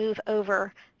as I move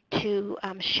over to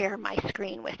share my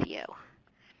screen with you.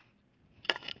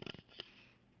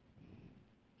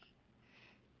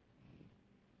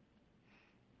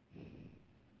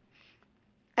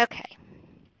 Okay,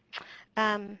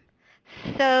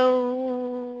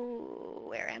 so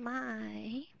where am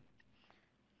I?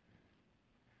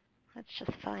 Let's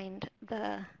just find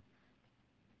I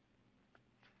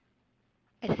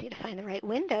just need to find the right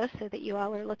window so that you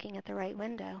all are looking at the right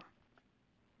window.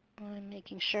 I'm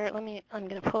making sure, I'm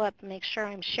going to pull up and make sure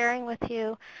I'm sharing with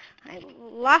you. I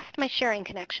lost my sharing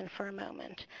connection for a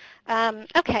moment.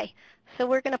 Okay, so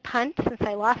we're going to punt since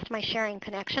I lost my sharing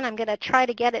connection. I'm going to try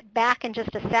to get it back in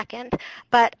just a second,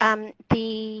 but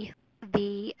the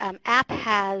app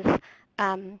has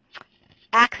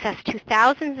access to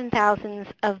thousands and thousands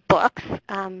of books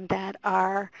that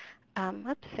are,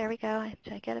 oops, there we go.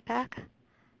 Did I get it back?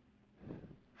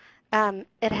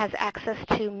 It has access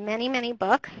to many, many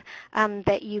books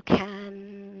that you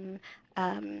can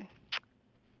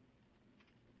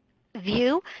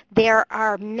view. There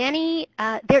are many,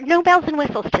 there are no bells and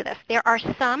whistles to this. There are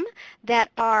some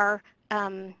that are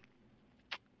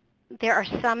there are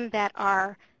some that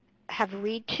have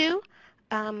read to,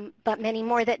 but many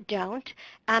more that don't.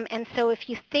 And so if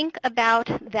you think about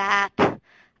that,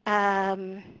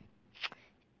 I'm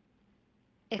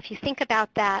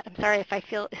sorry if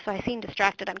I seem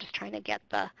distracted. I'm just trying to get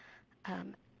to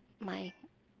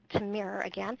mirror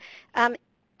again.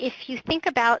 If you think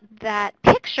about that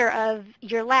picture of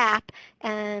your lap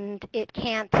and it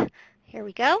can't, here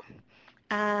we go.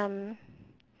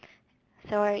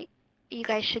 So you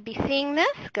guys should be seeing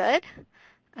this. Good.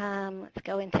 Let's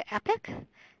go into Epic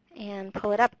and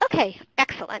pull it up. Okay,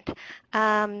 excellent.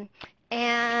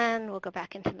 And we'll go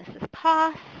back into Mrs.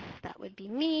 Poss. That would be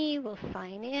me. We'll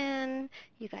sign in.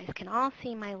 You guys can all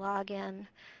see my login.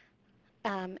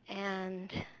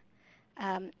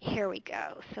 Here we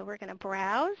go. So we're going to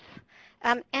browse.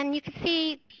 And you can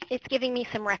see it's giving me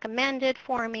some recommended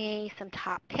for me, some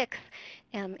top picks.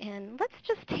 And let's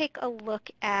just take a look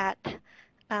at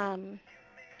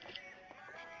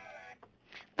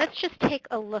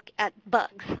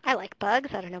bugs. I like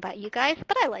bugs. I don't know about you guys,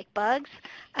 but I like bugs.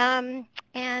 And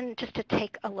just to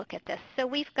take a look at this. So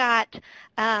we've got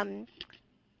a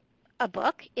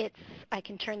book. I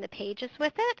can turn the pages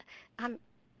with it.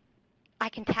 I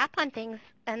can tap on things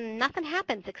and nothing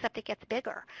happens except it gets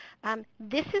bigger.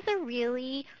 This is a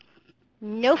really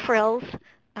no-frills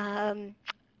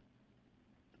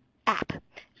app.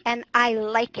 And I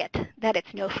like it that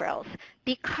it's no frills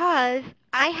because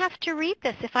I have to read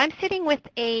this. If I'm sitting with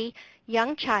a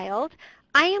young child,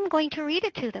 I am going to read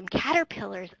it to them.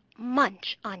 Caterpillars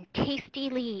munch on tasty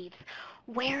leaves.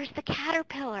 Where's the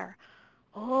caterpillar?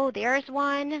 Oh, there's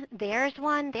one, there's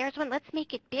one, there's one. Let's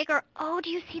make it bigger. Oh, do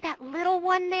you see that little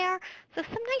one there? So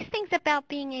some nice things about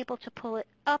being able to pull it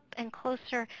up and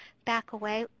closer, back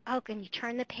away. Oh, can you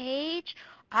turn the page?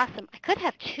 Awesome. I could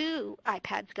have two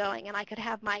iPads going, and I could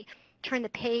have my turn the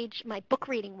page, my book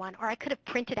reading one, or I could have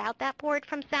printed out that board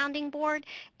from Sounding Board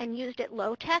and used it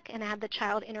low-tech and had the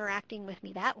child interacting with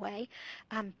me that way.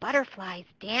 Butterflies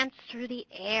dance through the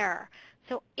air.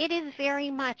 So it is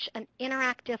very much an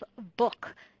interactive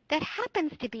book that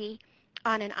happens to be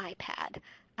on an iPad.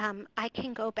 I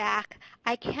can go back.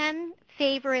 I can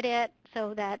favorite it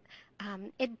so that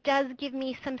it does give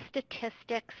me some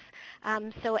statistics.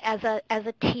 So as a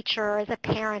teacher, as a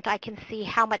parent, I can see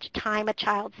how much time a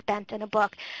child spent in a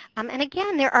book. And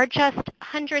again, there are just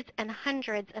hundreds and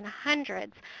hundreds and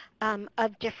hundreds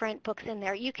of different books in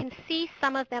there. You can see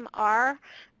some of them have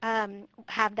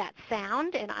that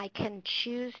sound, and I can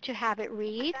choose to have it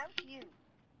read. About You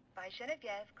by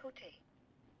Geneviève Côté.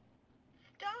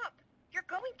 Stop! You're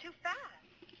going too fast.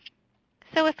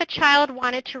 So if a child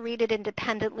wanted to read it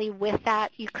independently with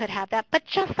that, you could have that. But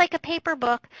just like a paper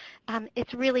book,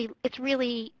 it's really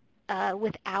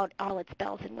without all its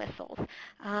bells and whistles.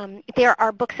 There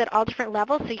are books at all different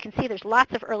levels, so you can see there's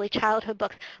lots of early childhood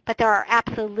books, but there are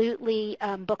absolutely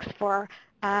books for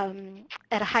at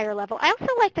a higher level. I also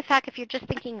like the fact if you're just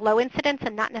thinking low incidence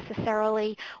and not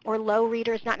necessarily, or low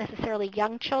readers, not necessarily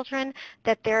young children,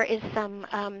 that there is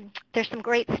there's some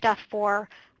great stuff for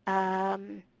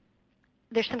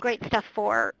it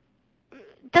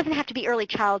doesn't have to be early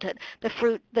childhood,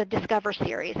 the Discover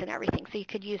series and everything, so you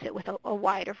could use it with a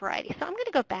wider variety. So I'm going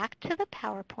to go back to the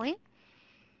PowerPoint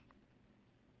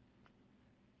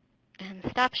and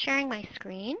stop sharing my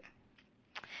screen.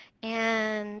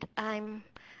 And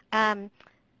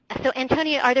so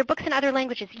Antonia, are there books in other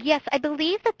languages? Yes, I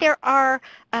believe that there are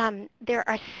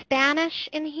Spanish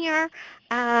in here.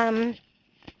 I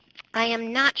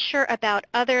am not sure about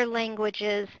other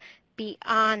languages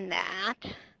beyond that,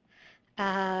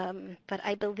 but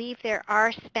I believe there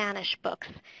are Spanish books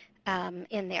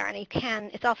in there, and it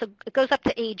goes up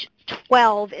to age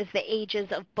 12 is the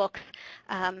ages of books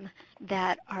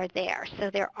that are there. So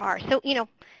there are. So,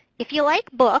 if you like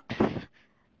books,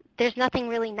 there's nothing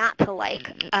really not to like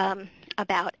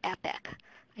about Epic.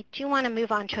 I do want to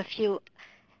move on to a few.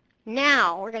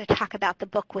 Now we're going to talk about the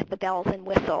book with the bells and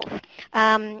whistles.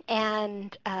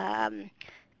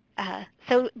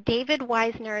 So David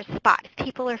Weisner's Spot, if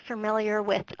people are familiar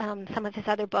with some of his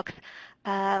other books,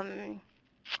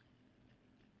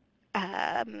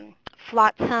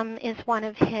 Flotsam is one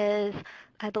of his.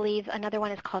 I believe another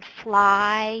one is called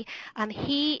Fly.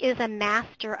 He is a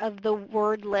master of the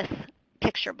wordless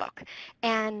picture book,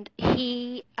 and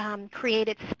he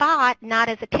created Spot not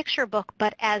as a picture book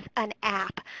but as an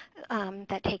app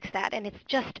that takes that, and it's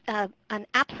just an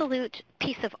absolute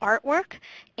piece of artwork.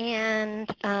 And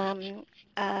so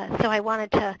I'm going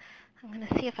to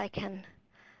see if I can,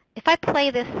 if I play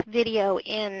this video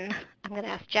in, I'm going to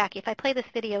ask Jackie, if I play this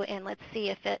video in, let's see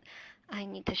if I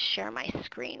need to share my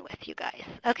screen with you guys.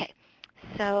 Okay,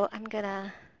 so I'm going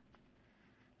to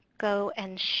go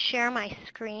and share my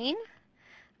screen,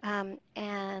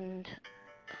 and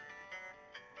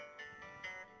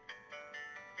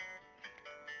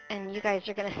you guys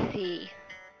are going to see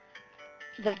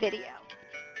the video.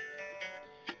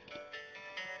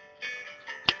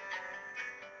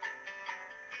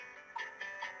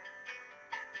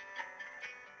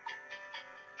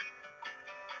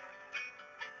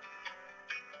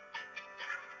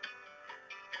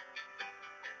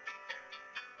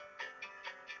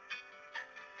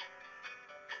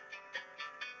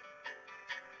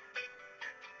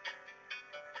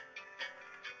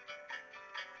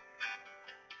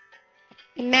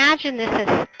 Imagine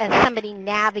this as somebody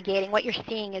navigating. What you're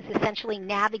seeing is essentially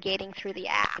navigating through the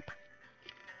app.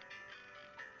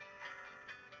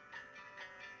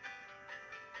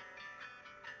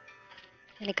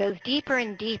 And it goes deeper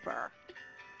and deeper.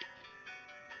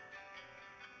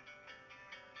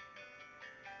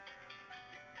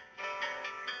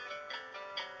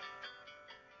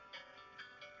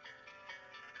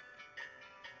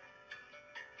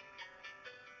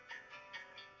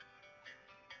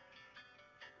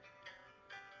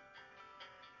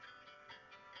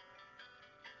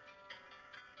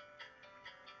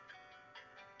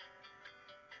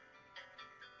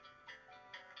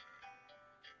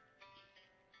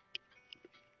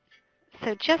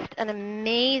 So just an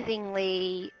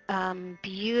amazingly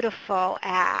beautiful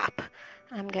app.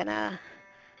 I'm going to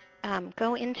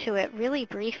go into it really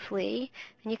briefly,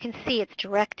 and you can see it's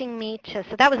directing me to,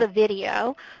 so that was a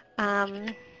video,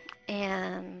 and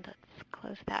let's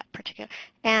close that particular,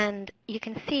 and you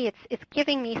can see it's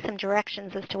giving me some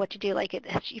directions as to what to do, like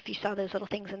if you saw those little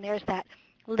things, and there's that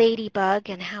ladybug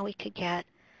and how we could get,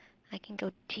 I can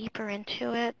go deeper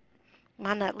into it. I'm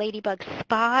on that ladybug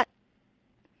spot.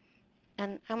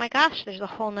 And oh my gosh, there's a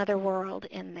whole nother world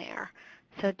in there.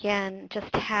 So again,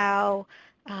 just how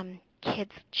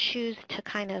kids choose to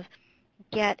kind of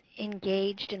get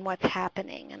engaged in what's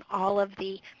happening and all of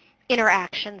the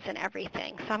interactions and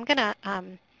everything. So I'm going to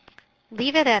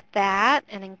leave it at that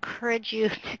and encourage you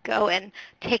to go and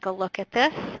take a look at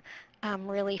this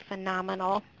really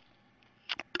phenomenal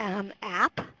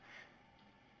app.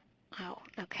 Oh,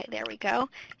 okay, there we go.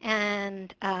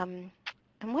 And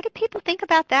what do people think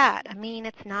about that? I mean,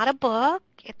 it's not a book.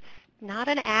 It's not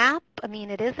an app. I mean,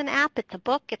 it is an app. It's a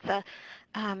book. It's a,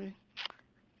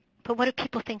 but what do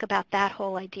people think about that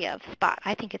whole idea of Spot?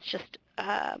 I think it's just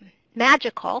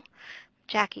magical.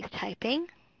 Jackie's typing.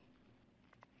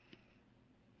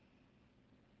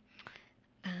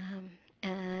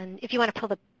 And if you want to pull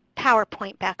the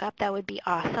PowerPoint back up, that would be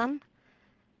awesome.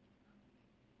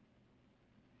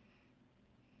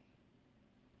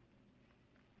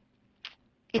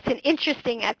 It's an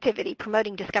interesting activity,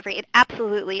 promoting discovery. It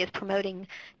absolutely is promoting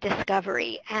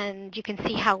discovery, and you can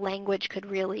see how language could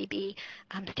really be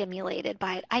stimulated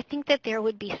by it. I think that there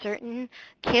would be certain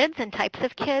kids and types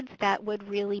of kids that would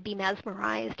really be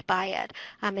mesmerized by it,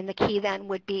 and the key then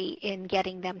would be in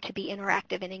getting them to be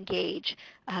interactive and engage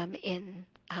in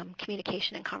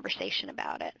communication and conversation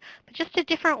about it. But just a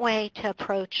different way to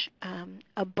approach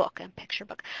a book, a picture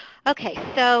book. Okay,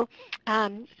 so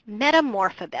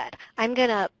Metamorphabed. I'm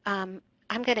gonna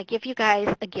give you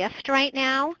guys a gift right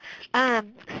now.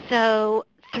 So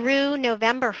through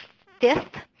November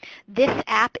 5th, this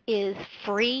app is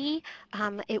free.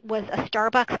 It was a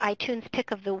Starbucks iTunes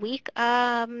pick of the week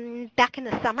back in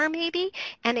the summer maybe,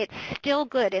 and it's still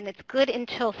good, and it's good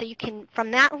until, so you can,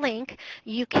 from that link,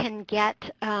 you can get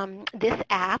this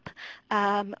app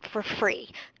for free.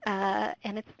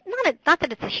 And it's not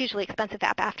that it's a hugely expensive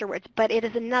app afterwards, but it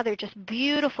is another just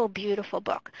beautiful, beautiful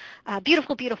book,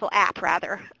 beautiful app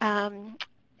rather.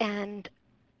 And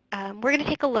we're going to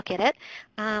take a look at it.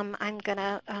 I'm going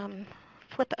to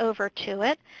flip over to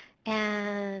it,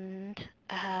 and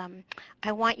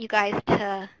I want you guys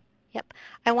to,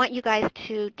 I want you guys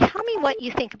to tell me what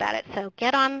you think about it. So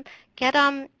get on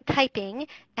typing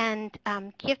and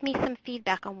give me some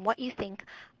feedback on what you think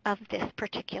of this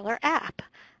particular app.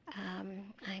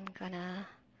 I'm going to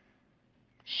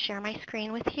share my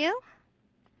screen with you.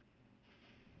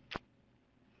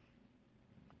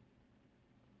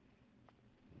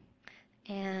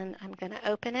 And I'm going to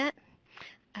open it.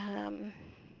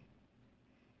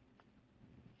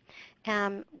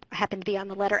 I happened to be on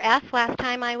the letter F last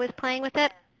time I was playing with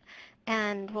it,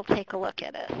 and we'll take a look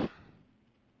at it.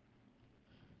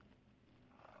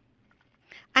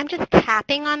 I'm just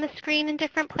tapping on the screen in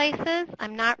different places.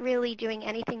 I'm not really doing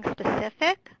anything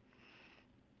specific.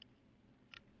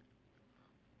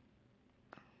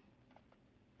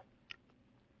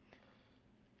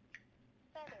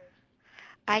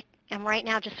 I am right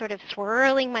now just sort of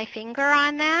swirling my finger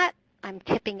on that I'm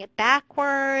tipping it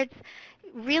backwards.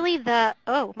 Really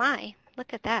oh my,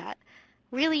 look at that.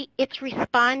 Really, it's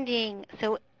responding.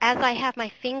 So as I have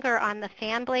my finger on the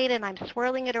fan blade and I'm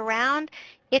swirling it around,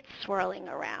 it's swirling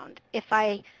around. If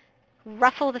I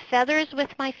ruffle the feathers with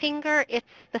my finger,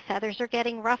 the feathers are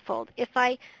getting ruffled. If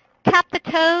I tap the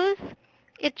toes,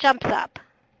 it jumps up.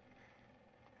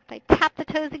 If I tap the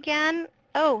toes again,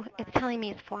 oh, it's telling me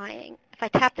it's flying. If I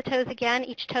tap the toes again,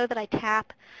 each toe that I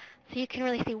tap, so you can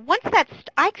really see, once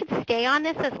I could stay on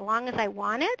this as long as I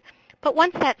wanted, but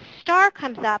once that star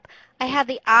comes up, I have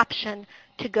the option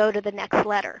to go to the next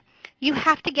letter. You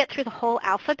have to get through the whole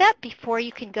alphabet before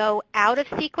you can go out of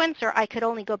sequence, or I could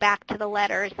only go back to the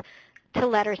letters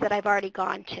that I've already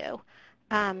gone to.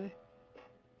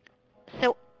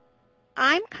 So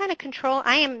I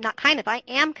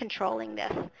am controlling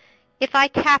this. If I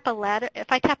tap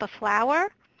a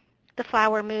flower, the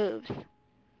flower moves.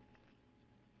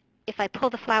 If I pull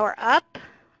the flower up,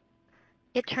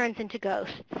 it turns into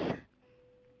ghosts.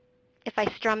 If I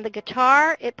strum the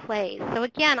guitar, it plays. So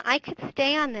again, I could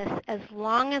stay on this as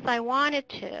long as I wanted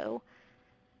to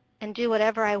and do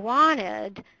whatever I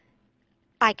wanted.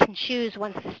 I can choose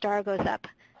once the star goes up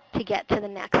to get to the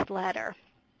next letter.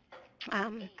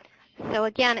 So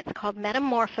again, it's called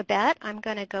Metamorphabet. I'm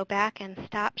going to go back and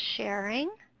stop sharing,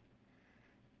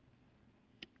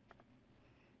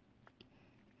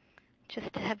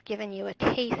 just to have given you a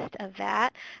taste of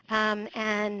that.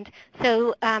 And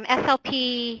so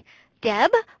SLP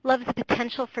Deb loves the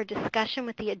potential for discussion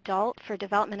with the adult for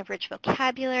development of rich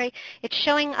vocabulary. It's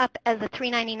showing up as a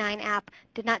 $3.99 app.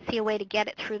 Did not see a way to get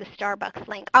it through the Starbucks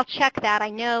link. I'll check that.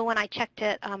 I know when I checked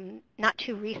it not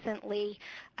too recently,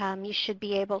 you should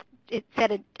be able, it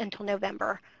said it until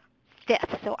November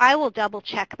 5th. So I will double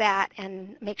check that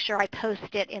and make sure I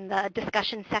post it in the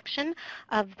discussion section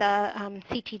of the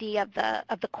CTD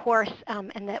of the course,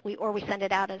 and that we send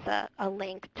it out as a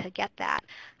link to get that.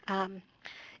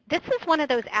 This is one of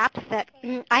those apps that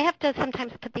I have to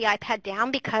sometimes put the iPad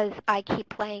down because I keep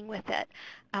playing with it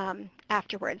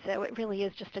afterwards. So it really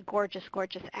is just a gorgeous,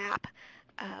 gorgeous app.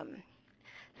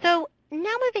 So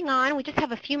now moving on, we just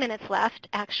have a few minutes left,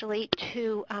 actually,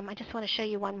 to, I just want to show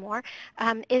you one more,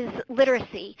 is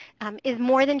literacy, is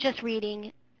more than just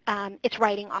reading. It's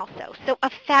writing also. So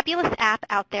a fabulous app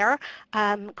out there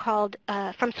called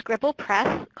from Scribble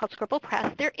Press, called Scribble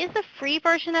Press. There is a free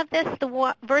version of this.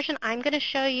 The version I'm going to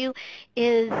show you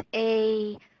is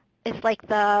like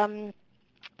the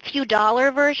few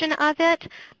dollar version of it.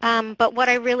 But what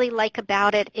I really like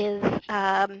about it is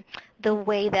the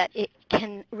way that it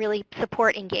can really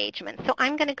support engagement. So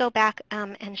I'm going to go back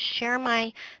and share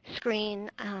my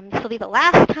screen. This will be the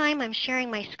last time I'm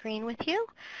sharing my screen with you.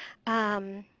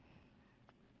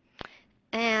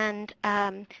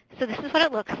 So this is what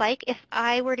it looks like. If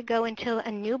I were to go into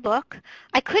a new book,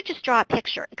 I could just draw a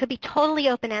picture. It could be totally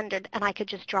open-ended, and I could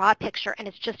just draw a picture, and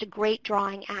it's just a great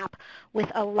drawing app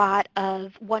with a lot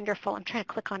of wonderful, I'm trying to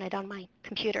click on it on my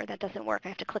computer. That doesn't work. I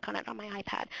have to click on it on my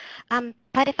iPad.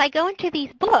 But if I go into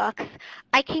these books,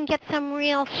 I can get some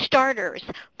real starters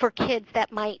for kids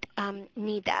that might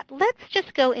need that. Let's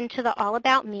just go into the All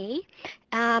About Me,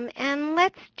 and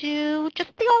let's just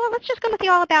go with the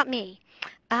All About Me.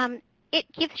 It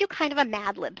gives you kind of a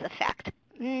Mad Libs effect.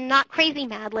 Not crazy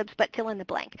Mad Libs, but fill in the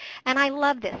blank. And I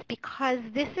love this because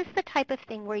this is the type of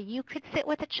thing where you could sit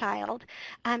with a child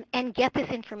and get this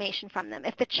information from them.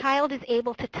 If the child is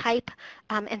able to type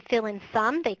and fill in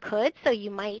some, they could. So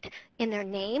you might, in their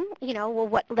name, well,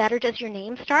 what letter does your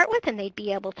name start with? And they'd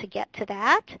be able to get to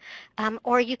that.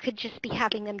 Or you could just be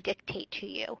having them dictate to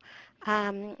you.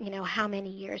 How many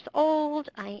years old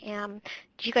I am.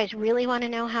 Do you guys really want to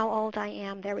know how old I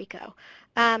am? There we go.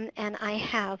 And I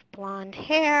have blonde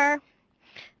hair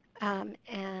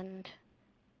and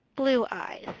blue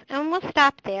eyes. And we'll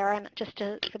stop there, and just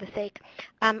for the sake,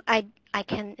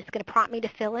 it's going to prompt me to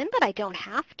fill in, but I don't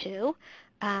have to.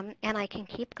 And I can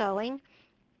keep going.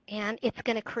 And it's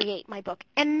going to create my book.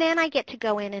 And then I get to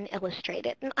go in and illustrate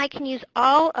it. And I can use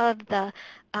all of the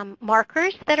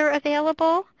markers that are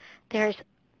available. There's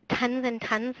tons and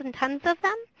tons and tons of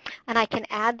them. And I can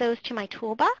add those to my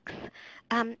toolbox.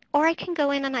 Or I can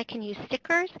go in and I can use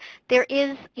stickers. There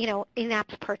is,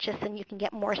 in-apps purchase, and you can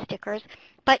get more stickers.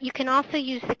 But you can also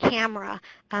use the camera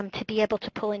to be able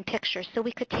to pull in pictures. So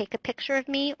we could take a picture of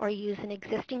me or use an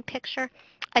existing picture.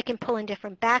 I can pull in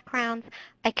different backgrounds.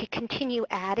 I could continue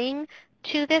adding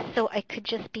to this, so I could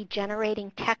just be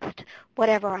generating text,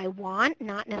 whatever I want,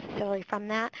 not necessarily from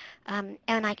that. And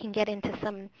I can get into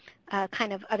some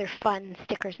kind of other fun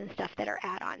stickers and stuff that are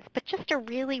add-ons. But just a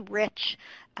really rich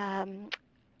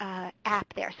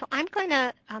app there. So I'm going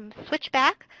to switch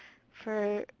back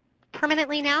for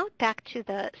permanently now back to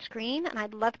the screen, and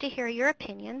I'd love to hear your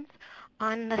opinions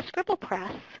on the Scribble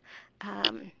Press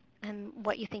and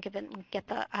what you think of it, and get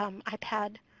the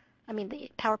the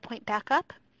PowerPoint back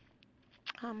up.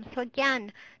 So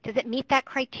again, does it meet that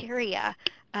criteria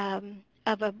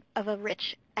of a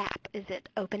rich app? Is it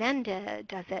open-ended?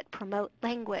 Does it promote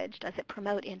language? Does it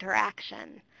promote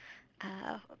interaction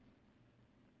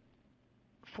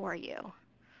for you?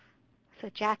 So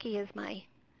Jackie is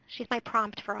she's my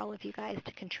prompt for all of you guys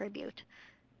to contribute.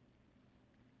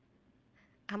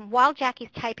 While Jackie's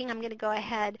typing, I'm going to go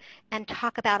ahead and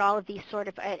talk about all of these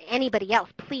anybody else,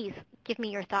 please give me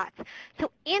your thoughts.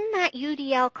 So in that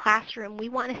UDL classroom, we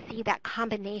want to see that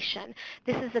combination.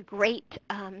 This is a great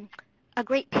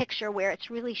picture where it's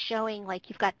really showing, like,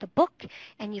 you've got the book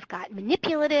and you've got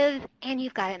manipulatives and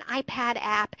you've got an iPad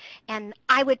app, and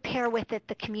I would pair with it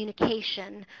the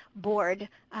communication board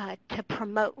to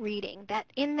promote reading. That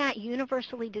in that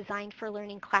universally designed for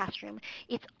learning classroom,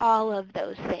 it's all of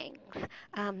those things,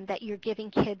 that you're giving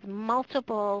kids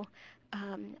multiple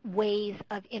ways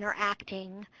of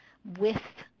interacting with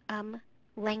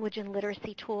language and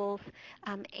literacy tools,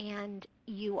 and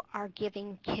you are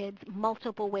giving kids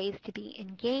multiple ways to be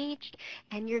engaged,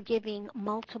 and you're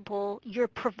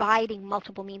providing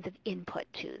multiple means of input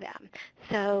to them.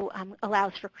 So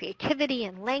allows for creativity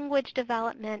and language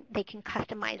development. They can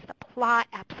customize the plot,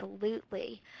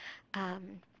 absolutely.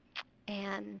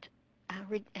 And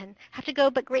have to go,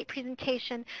 but great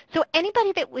presentation. So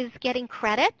anybody that was getting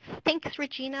credits, thanks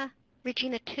Regina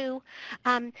too.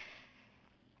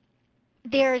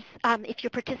 There's, if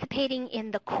you're participating in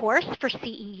the course for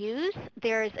CEUs,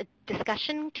 there's a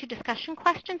discussion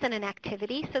questions and an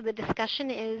activity. So the discussion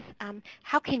is,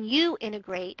 how can you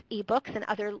integrate ebooks and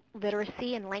other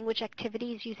literacy and language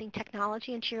activities using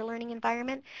technology into your learning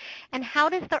environment? And how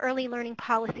does the early learning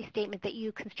policy statement that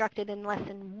you constructed in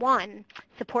lesson 1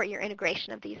 support your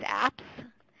integration of these apps?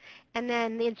 And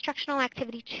then the instructional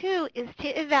activity 2 is to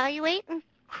evaluate and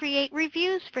create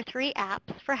reviews for 3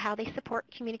 apps for how they support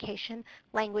communication,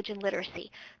 language, and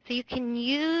literacy. So you can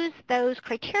use those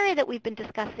criteria that we've been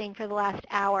discussing for the last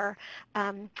hour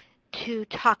to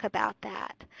talk about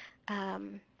that.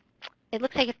 It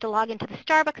looks like you have to log into the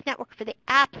Starbucks network for the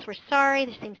apps. We're sorry,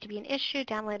 there seems to be an issue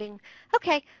downloading.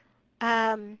 Okay,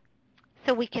 so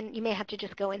you may have to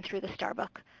just go in through the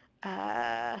Starbucks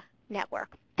network.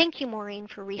 Thank you, Maureen,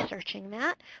 for researching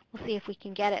that. We'll see if we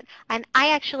can get it. And I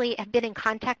actually have been in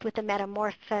contact with the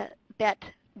Metamorphbet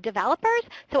developers,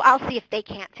 so I'll see if they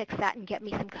can't fix that and get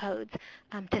me some codes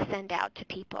to send out to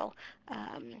people,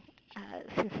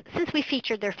 since we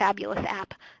featured their fabulous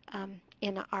app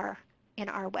in our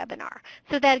webinar.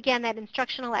 So that, again, that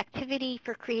instructional activity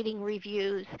for creating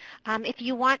reviews. If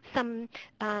you want some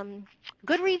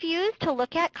good reviews to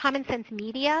look at, Common Sense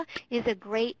Media is a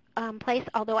great place,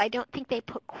 although I don't think they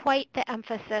put quite the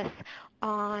emphasis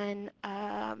on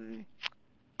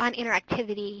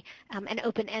interactivity and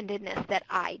open-endedness that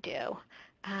I do.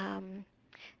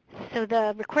 So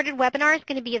the recorded webinar is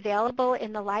going to be available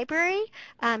in the library.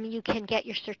 You can get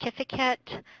your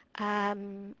certificate.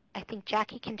 I think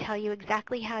Jackie can tell you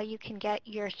exactly how you can get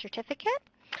your certificate.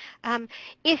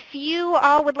 If you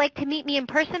all would like to meet me in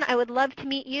person, I would love to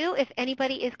meet you. If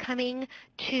anybody is coming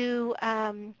to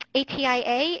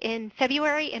ATIA in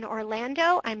February in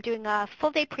Orlando, I'm doing a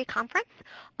full-day pre-conference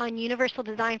on Universal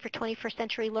Design for 21st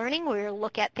Century Learning, where we'll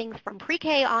look at things from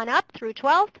pre-K on up through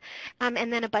 12th,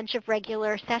 and then a bunch of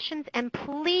regular sessions. And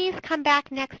please come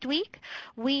back next week.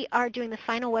 We are doing the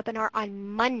final webinar on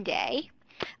Monday,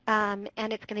 and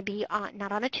it's going to be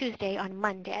not on a Tuesday, on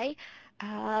Monday,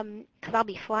 because I'll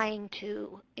be flying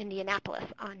to Indianapolis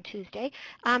on Tuesday,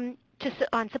 on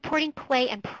supporting play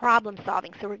and problem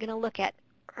solving. So we're going to look at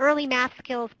early math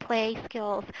skills, play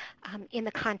skills in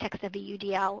the context of a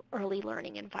UDL early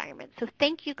learning environment. So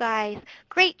thank you guys.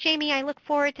 Great, Jamie, I look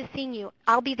forward to seeing you.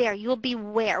 I'll be there. You'll be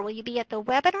where? Will you be at the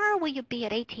webinar or will you be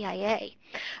at ATIA?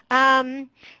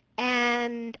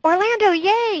 And Orlando,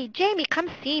 yay! Jamie, come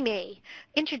see me.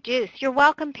 Introduce. You're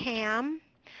welcome, Pam.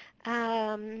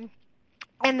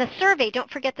 And the survey, don't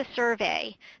forget the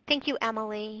survey. Thank you,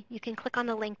 Emily. You can click on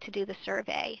the link to do the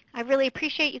survey. I really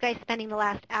appreciate you guys spending the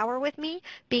last hour with me,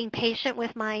 being patient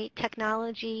with my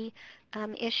technology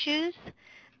issues,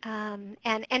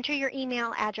 and enter your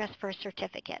email address for a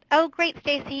certificate. Oh, great,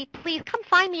 Stacy. Please come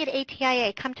find me at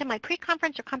ATIA. Come to my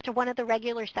pre-conference or come to one of the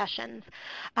regular sessions.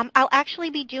 I'll actually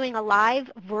be doing a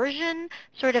live version,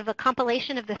 sort of a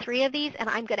compilation of the 3 of these, and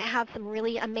I'm going to have some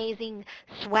really amazing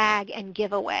swag and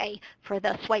giveaway for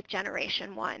the Swipe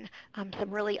Generation one. Some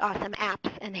really awesome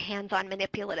apps and hands-on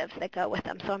manipulatives that go with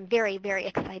them. So I'm very, very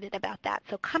excited about that.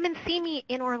 So come and see me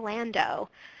in Orlando.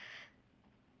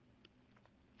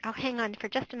 I'll hang on for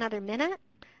just another minute.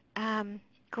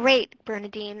 Great,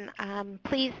 Bernadine.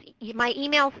 Please, my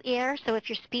email's here, so if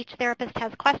your speech therapist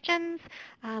has questions,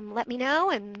 let me know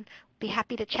and be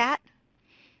happy to chat.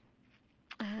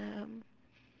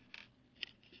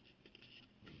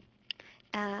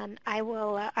 And I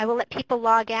will let people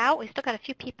log out. We still got a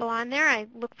few people on there. I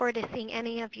look forward to seeing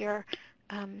any of your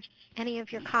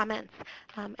comments.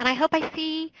 And I hope I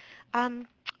see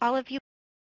all of you